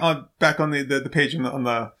back on the page on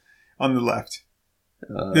the left.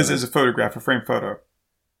 This is a photograph, a framed photo.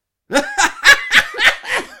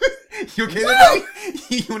 You okay there, buddy?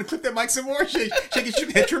 You want to clip that mic some more? Shake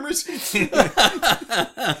your head trimmers?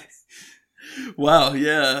 Wow,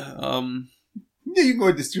 yeah. Yeah, you can go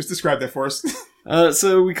ahead and just describe that for us.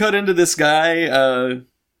 So we cut into this guy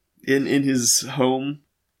in his home.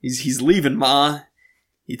 He's leaving, Ma.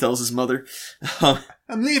 He tells his mother.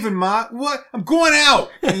 I'm leaving, Ma. What? I'm going out.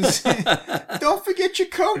 Don't forget your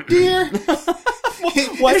coat, dear.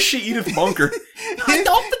 Why is she Edith Bunker?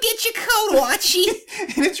 Don't forget your coat, Archie.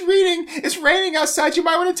 And it's raining outside. You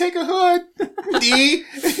might want to take a hood. D.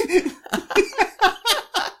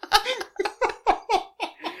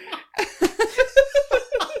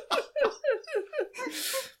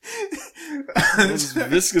 This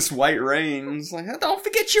viscous white rain. It's like, Don't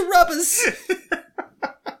forget your rubbers.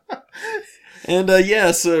 and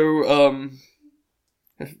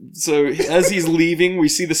so as he's leaving, we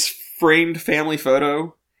see this framed family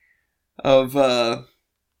photo of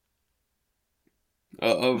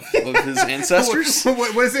his ancestors.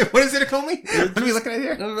 What is it? What is it, Comey? What are we looking at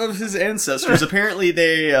here? Of his ancestors. Apparently,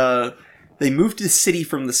 they moved to the city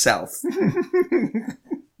from the south.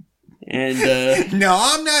 And no,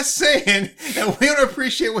 I'm not saying that we don't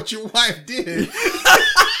appreciate what your wife did.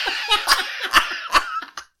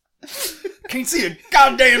 Can't see a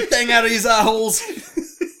goddamn thing out of these eye holes.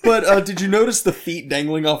 But did you notice the feet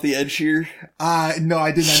dangling off the edge here? No,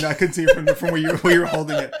 I did not. I couldn't see it from where you were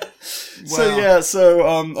holding it. So Wow.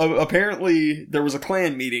 yeah, apparently there was a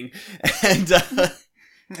Klan meeting, and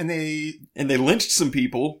they lynched some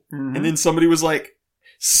people, and then somebody was like,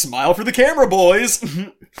 "Smile for the camera, boys."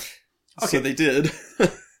 Okay. So they did.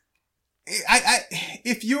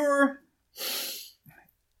 If you're,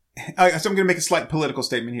 so I'm going to make a slight political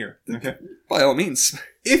statement here. Okay, by all means.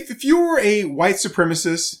 If you're a white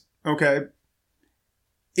supremacist, okay,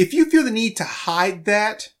 if you feel the need to hide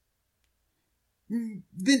that,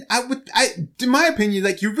 then in my opinion,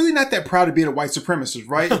 like, you're really not that proud of being a white supremacist,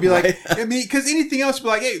 right? You'd be like, I mean, because anything else would be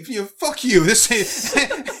like, hey, fuck you.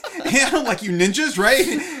 I don't like you ninjas, right?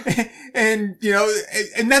 And,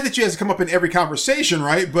 and not that you have to come up in every conversation,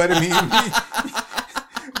 right? But I mean,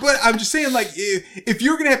 but I'm just saying, like, if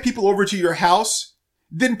you're going to have people over to your house,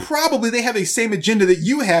 then probably they have the same agenda that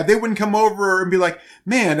you have. They wouldn't come over and be like,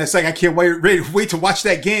 man, it's like, I can't wait to watch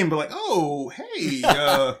that game. But like, oh, hey,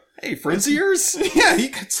 hey, friends of yours? Yeah, he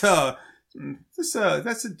got,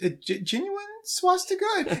 that's a genuine swastika.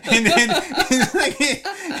 And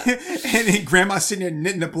then grandma's sitting there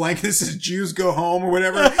knitting a blanket. This is Jews go home or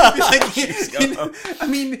whatever. Like, I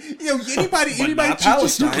mean, anybody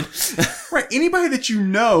Palestine. Right, anybody that you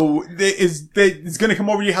know that is going to come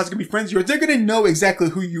over to your house, going to be friends of yours, they're going to know exactly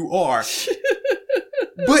who you are.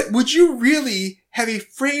 But would you really have a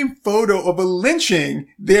framed photo of a lynching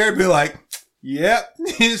there and be like, yep.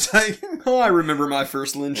 It's like, oh, I remember my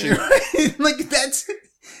first lynching. Right? Like, that's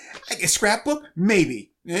like a scrapbook?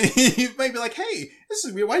 Maybe. You might be like, hey, this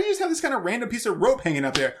is weird. Why do you just have this kind of random piece of rope hanging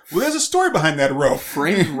up there? Well, there's a story behind that rope.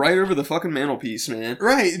 Framed right over the fucking mantelpiece, man.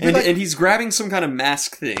 Right. And he's grabbing some kind of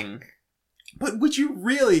mask thing. But would you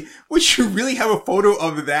really have a photo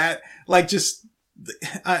of that? Like, just,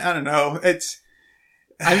 I don't know.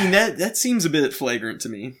 I mean, that seems a bit flagrant to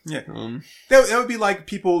me. Yeah. That would be like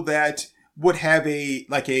people that would have a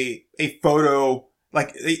photo,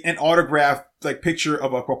 like an autograph, like picture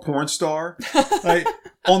of a porn star, like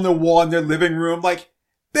on the wall in their living room, like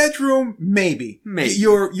bedroom, maybe.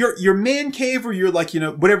 Your man cave or your, like,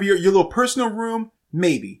 whatever your little personal room,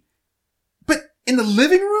 maybe. But in the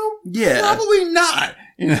living room? Yeah. Probably not,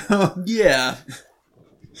 Yeah.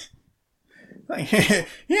 Like,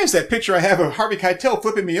 here's that picture I have of Harvey Keitel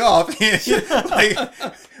flipping me off. Like,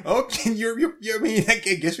 okay, I mean, I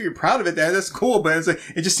guess you're proud of it. That's cool, but it's like,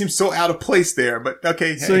 it just seems so out of place there. But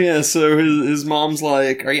okay. So hey. yeah, so his mom's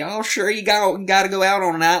like, "Are y'all sure you got to go out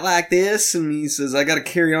on a night like this?" And he says, "I got to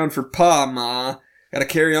carry on for Pa, Ma. Got to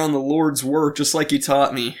carry on the Lord's work, just like you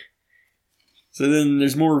taught me." So then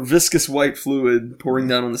there's more viscous white fluid pouring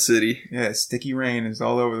down on the city. Yeah, sticky rain is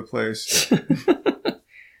all over the place.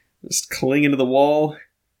 Just clinging to the wall.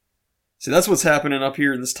 See, that's what's happening up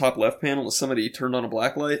here in this top left panel is somebody turned on a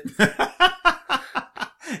black light.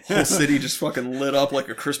 Whole city just fucking lit up like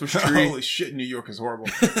a Christmas tree. Holy shit, New York is horrible.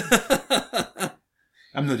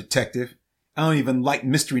 I'm no detective. I don't even like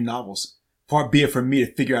mystery novels. Far be it from me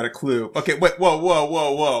to figure out a clue. Okay, wait,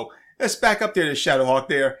 whoa. let's back up there to Shadowhawk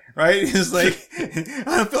there, right? It's like,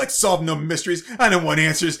 I don't feel like solving no mysteries. I don't want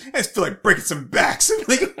answers. I just feel like breaking some backs. I'm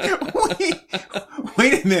like,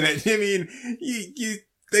 wait a minute. I mean,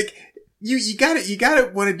 you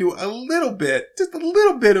gotta want to do a little bit, just a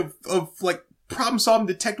little bit of like problem solving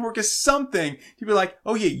detective work is something to be like,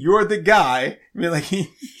 oh yeah, you're the guy. I mean, like,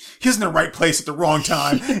 he's in the right place at the wrong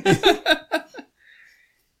time.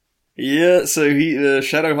 Yeah, so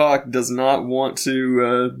Shadowhawk does not want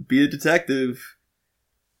to be a detective.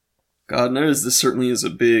 God knows this certainly is a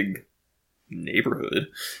big neighborhood.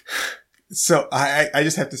 So I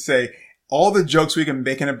just have to say, all the jokes we've been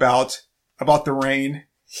making about the rain,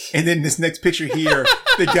 and then this next picture here,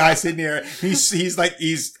 the guy sitting there, he's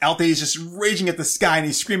out there, he's just raging at the sky, and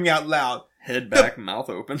he's screaming out loud. Head back, mouth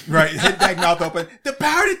open. Right, head back, mouth open. The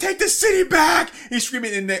power to take the city back! He's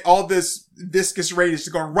screaming, and all this viscous rain is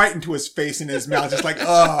going right into his face and his mouth. Just like,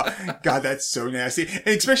 oh, God, that's so nasty.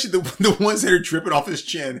 And especially the ones that are dripping off his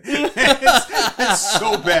chin. It's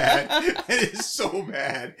so bad. It is so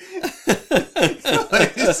bad.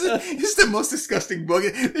 It's the most disgusting book.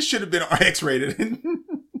 This should have been X-rated.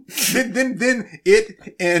 then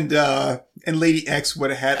it and Lady X would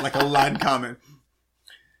have had like a line comment.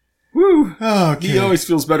 Woo! Okay. He always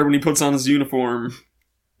feels better when he puts on his uniform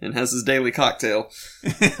and has his daily cocktail.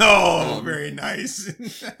 Very nice.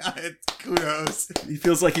 Kudos. He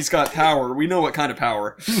feels like he's got power. We know what kind of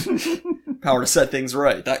power. Power to set things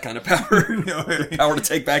right. That kind of power. Power to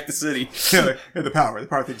take back the city. The power. The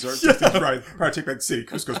power things are set things right. Power to take back the city.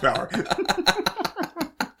 Cusco's power.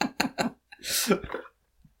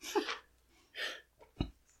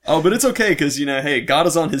 Oh, but it's okay because, hey, God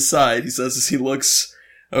is on his side. He says as he looks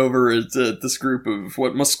over at this group of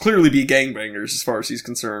what must clearly be gangbangers as far as he's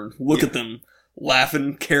concerned. Look at them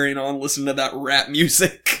laughing, carrying on, listening to that rap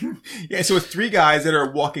music. Yeah, so it's three guys that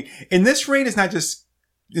are walking. And this rain is not just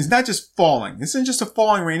falling. This isn't just a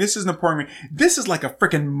falling rain. This isn't a pouring rain. This is like a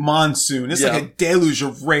freaking monsoon. It's like a deluge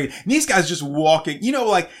of rain. And these guys just walking,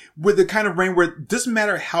 like with the kind of rain where it doesn't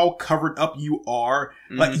matter how covered up you are,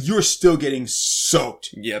 like you're still getting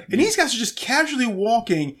soaked. Yep. And these guys are just casually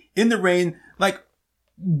walking in the rain, like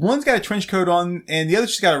one's got a trench coat on and the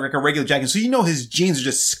other's just got a regular jacket. So his jeans are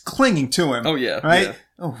just clinging to him. Oh yeah. Right? Yeah.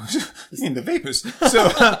 Oh, in the vapors.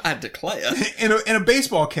 So I declare. In a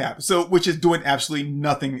baseball cap. So which is doing absolutely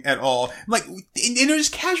nothing at all. Like and they're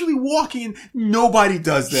just casually walking. Nobody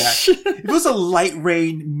does that. If it was a light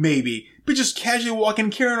rain, maybe. But just casually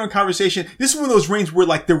walking, carrying on conversation. This is one of those rains where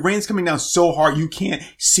like the rain's coming down so hard you can't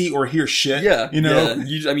see or hear shit. Yeah. Yeah.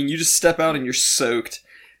 You just step out and you're soaked.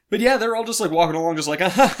 But yeah, they're all just like walking along just like,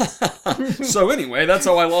 so anyway, that's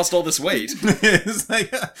how I lost all this weight. It's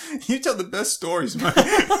like, you tell the best stories, man.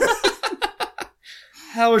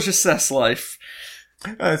 How was your sex life?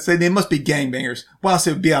 Say they must be gangbangers. Why else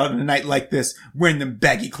they would be out on a night like this wearing them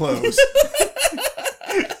baggy clothes?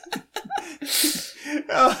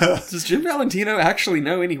 Does Jim Valentino actually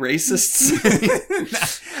know any racists?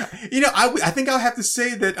 I think I'll have to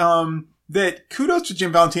say that kudos to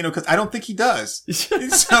Jim Valentino because I don't think he does.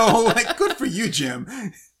 So, like, good for you, Jim.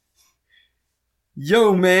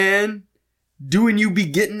 Yo, man. Doing you be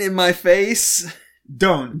getting in my face?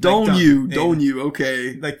 Don't you,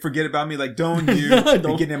 okay. Like, forget about me. Like, don't you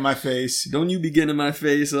be getting in my face. Don't you be getting in my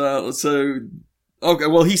face. Okay,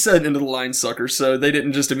 well, he said into the line, sucker, so they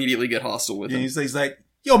didn't just immediately get hostile with him. He's like,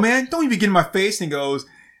 yo, man, don't you be getting in my face. And he goes,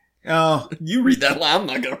 oh. You read that line, I'm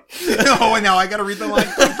not gonna. No, now I gotta read the line.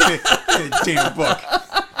 Damn the book.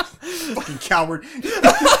 Fucking coward.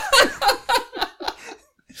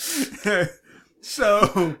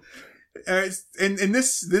 So, and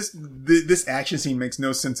this action scene makes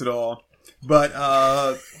no sense at all. But,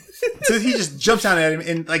 so he just jumps down at him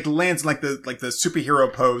and like lands in like the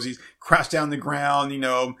superhero pose. He's crouched down on the ground,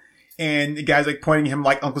 and the guy's like pointing at him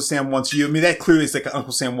like Uncle Sam wants you. I mean, that clearly is like an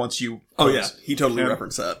Uncle Sam wants you pose. Oh yeah, he totally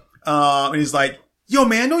referenced that. And he's like, yo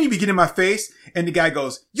man, don't you be getting in my face. And the guy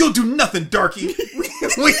goes, you'll do nothing, darky.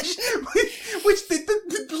 which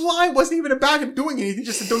the line wasn't even about him doing anything,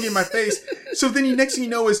 just said, don't get in my face. So then the next thing you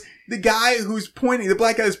know is the guy who's pointing, the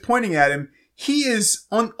black guy is pointing at him. He is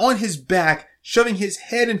on his back, shoving his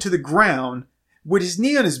head into the ground with his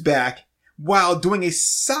knee on his back while doing a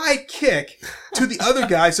side kick to the other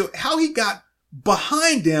guy. So how he got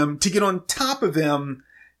behind him to get on top of him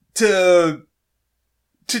because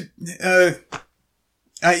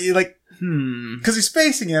he's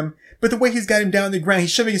facing him, but the way he's got him down on the ground,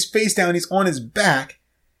 he's shoving his face down, he's on his back,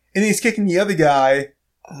 and then he's kicking the other guy.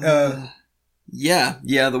 Yeah,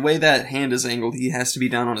 the way that hand is angled, he has to be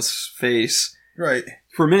down on his face. Right.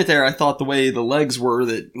 For a minute there, I thought the way the legs were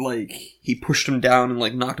that, like, he pushed him down and,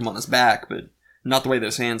 like, knocked him on his back, but Not the way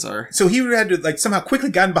those hands are. So he would have had to like somehow quickly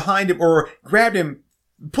gotten behind him or grabbed him,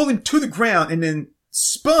 pulled him to the ground, and then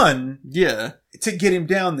spun Yeah. to get him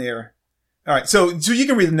down there. All right, so you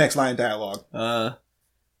can read the next line of dialogue.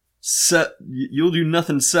 You'll do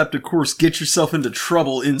nothing except, of course, get yourself into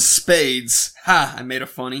trouble in spades. Ha! I made a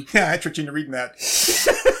funny. Yeah, I tricked you into reading that.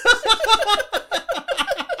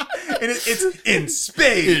 And it's in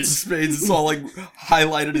spades. In spades. It's all like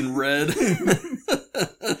highlighted in red.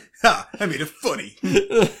 Ha! I made it funny.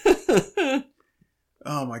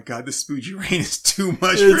 Oh my god, this spoogie rain is too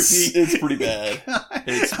much for me. It's pretty bad.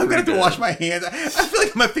 I'm gonna have to wash my hands. I feel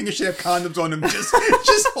like my fingers should have condoms on them just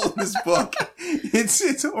holding this book.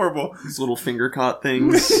 It's horrible. These little finger caught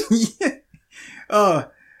things. Yeah. So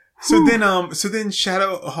then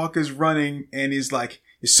Shadowhawk is running and he's like,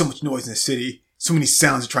 there's so much noise in the city, so many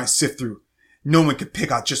sounds to try and sift through. No one could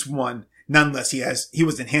pick out just one, not unless he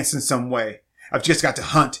was enhanced in some way. I've just got to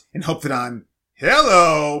hunt and hope that I'm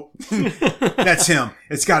hello. That's him.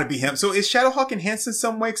 It's got to be him. So is Shadowhawk enhanced in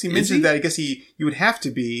some way? Because he mentioned that I guess you would have to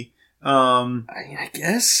be. I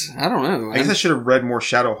guess. I don't know. I guess I should have read more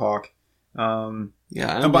Shadowhawk.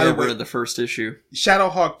 Yeah, I only read the first issue.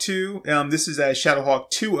 Shadowhawk 2. This is a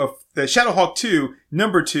Shadowhawk 2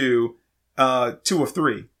 number 2, 2 of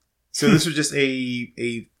 3. So this was just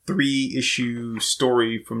a 3-issue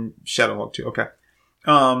story from Shadowhawk 2. Okay.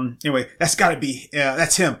 Anyway, that's gotta be,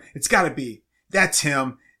 that's him. It's gotta be. That's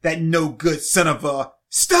him. That no good son of a,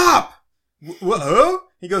 stop! What, huh?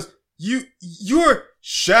 He goes, you're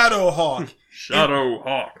Shadowhawk.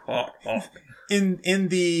 Hawk. In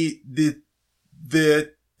the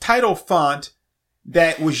title font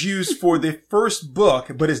that was used for the first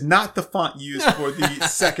book, but is not the font used for the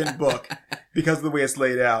second book because of the way it's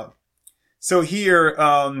laid out. So here,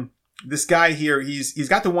 this guy here, he's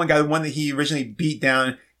got the one that he originally beat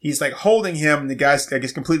down. He's like holding him, and the guy's, I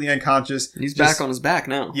guess, completely unconscious. He's back on his back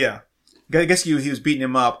now. Yeah. I guess he was beating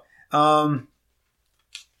him up. And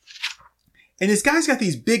this guy's got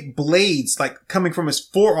these big blades, like, coming from his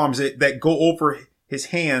forearms that go over his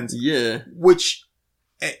hands. Yeah. Which,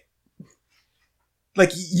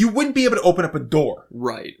 like, you wouldn't be able to open up a door.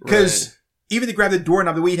 Right. Because even to grab the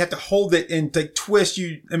doorknob, the way you'd have to hold it and to twist,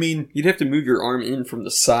 you'd have to move your arm in from the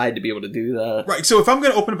side to be able to do that. Right. So if I'm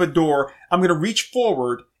going to open up a door, I'm going to reach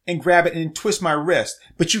forward and grab it and twist my wrist.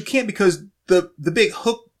 But you can't because the big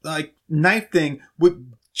hook, like, knife thing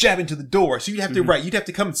would jab into the door. So you'd have to, you'd have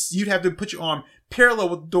to put your arm parallel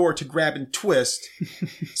with the door to grab and twist.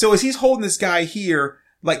 So as he's holding this guy here,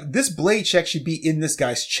 like, this blade should actually be in this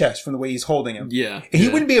guy's chest from the way he's holding him. Yeah. And he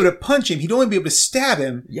wouldn't be able to punch him. He'd only be able to stab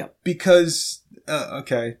him. Yep. Because,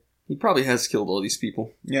 okay. He probably has killed all these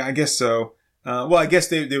people. Yeah, I guess so. Well, I guess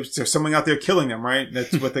there's someone out there killing them, right?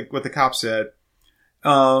 That's what the cop said.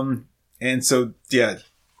 And so, yeah.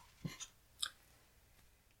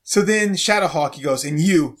 So then Shadowhawk, he goes, and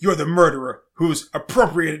you're the murderer who's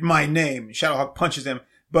appropriated my name. Shadowhawk punches him,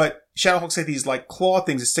 but Shadowhawk's got these like claw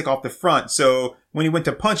things that stick off the front. So when he went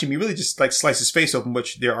to punch him, he really just like sliced his face open,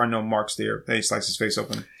 which there are no marks there. They sliced his face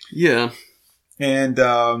open. Yeah. And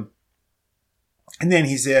then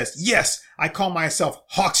he says, yes, I call myself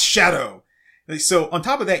Hawk's Shadow. So on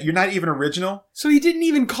top of that, you're not even original. So he didn't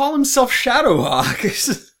even call himself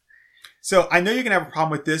Shadowhawk. So I know you're going to have a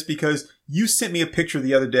problem with this because you sent me a picture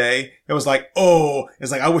the other day. It was like,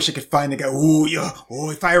 I wish I could find the guy. Ooh, yeah.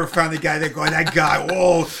 Oh, if I ever found the guy, that guy.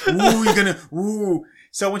 Oh, ooh, you're going to, ooh.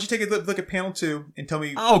 So why don't you take a look at panel 2 and tell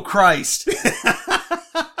me. Oh, Christ.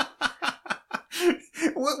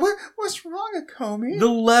 What's wrong, Comey? The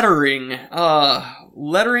lettering.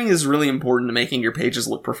 Lettering is really important to making your pages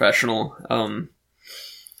look professional.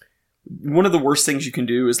 One of the worst things you can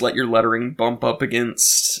do is let your lettering bump up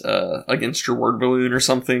against your word balloon or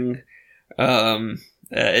something.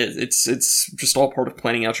 It's just all part of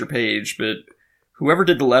planning out your page, but whoever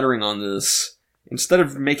did the lettering on this, instead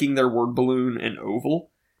of making their word balloon an oval,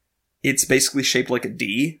 it's basically shaped like a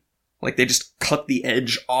D. Like they just cut the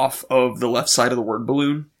edge off of the left side of the word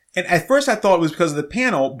balloon. And at first I thought it was because of the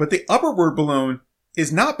panel, but the upper word balloon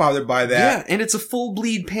is not bothered by that. Yeah, and it's a full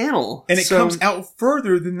bleed panel. And it comes out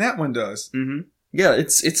further than that one does. Mm-hmm. Yeah,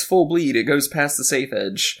 it's full bleed. It goes past the safe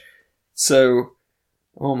edge. So,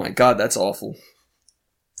 oh my god, that's awful.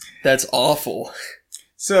 That's awful.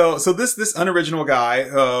 So this unoriginal guy,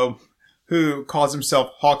 who calls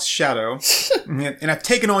himself Hawk's Shadow, and I've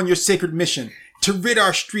taken on your sacred mission to rid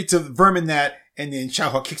our streets of vermin that, and then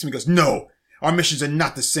Shadowhawk kicks me and goes, no, our missions are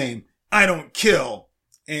not the same. I don't kill.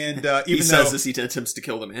 And he says this, he attempts to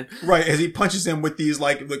kill the man. Right, as he punches him with these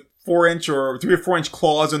like 4-inch or 3 or 4 inch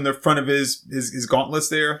claws on the front of his gauntlets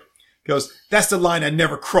there. Goes, that's the line I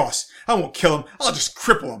never cross. I won't kill him. I'll just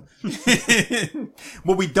cripple him.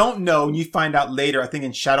 What we don't know, and you find out later, I think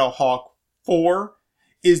in Shadowhawk 4,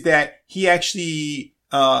 is that he actually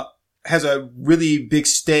has a really big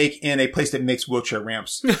stake in a place that makes wheelchair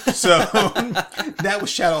ramps. So that was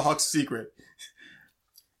Shadowhawk's secret.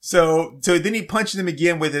 So then he punches him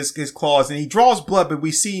again with his claws, and he draws blood, but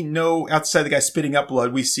we see outside the guy spitting up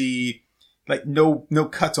blood, we see like no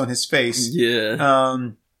cuts on his face. Yeah.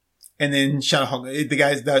 And then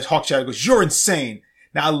Shadowhawk, the Hawk Shadow goes, "You're insane."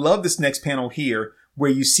 Now I love this next panel here where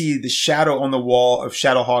you see the shadow on the wall of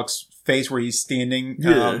Shadowhawk's face where he's standing.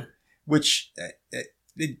 Yeah. Which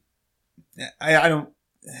I don't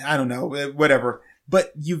know, whatever.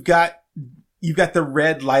 But you've got the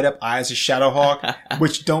red light up eyes of Shadowhawk,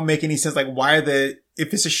 which don't make any sense. Like,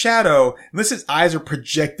 if it's a shadow, unless his eyes are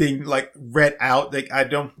projecting like red out, like I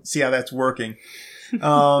don't see how that's working.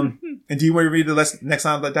 And do you want to read the next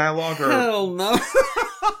line of the dialogue? Or? Hell no.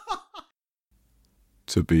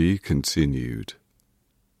 To be continued.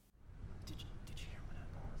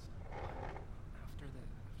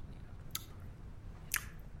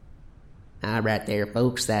 All right there,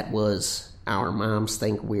 folks. That was Our Moms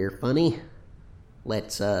Think We're Funny.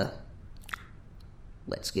 Let's give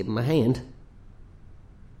them a hand.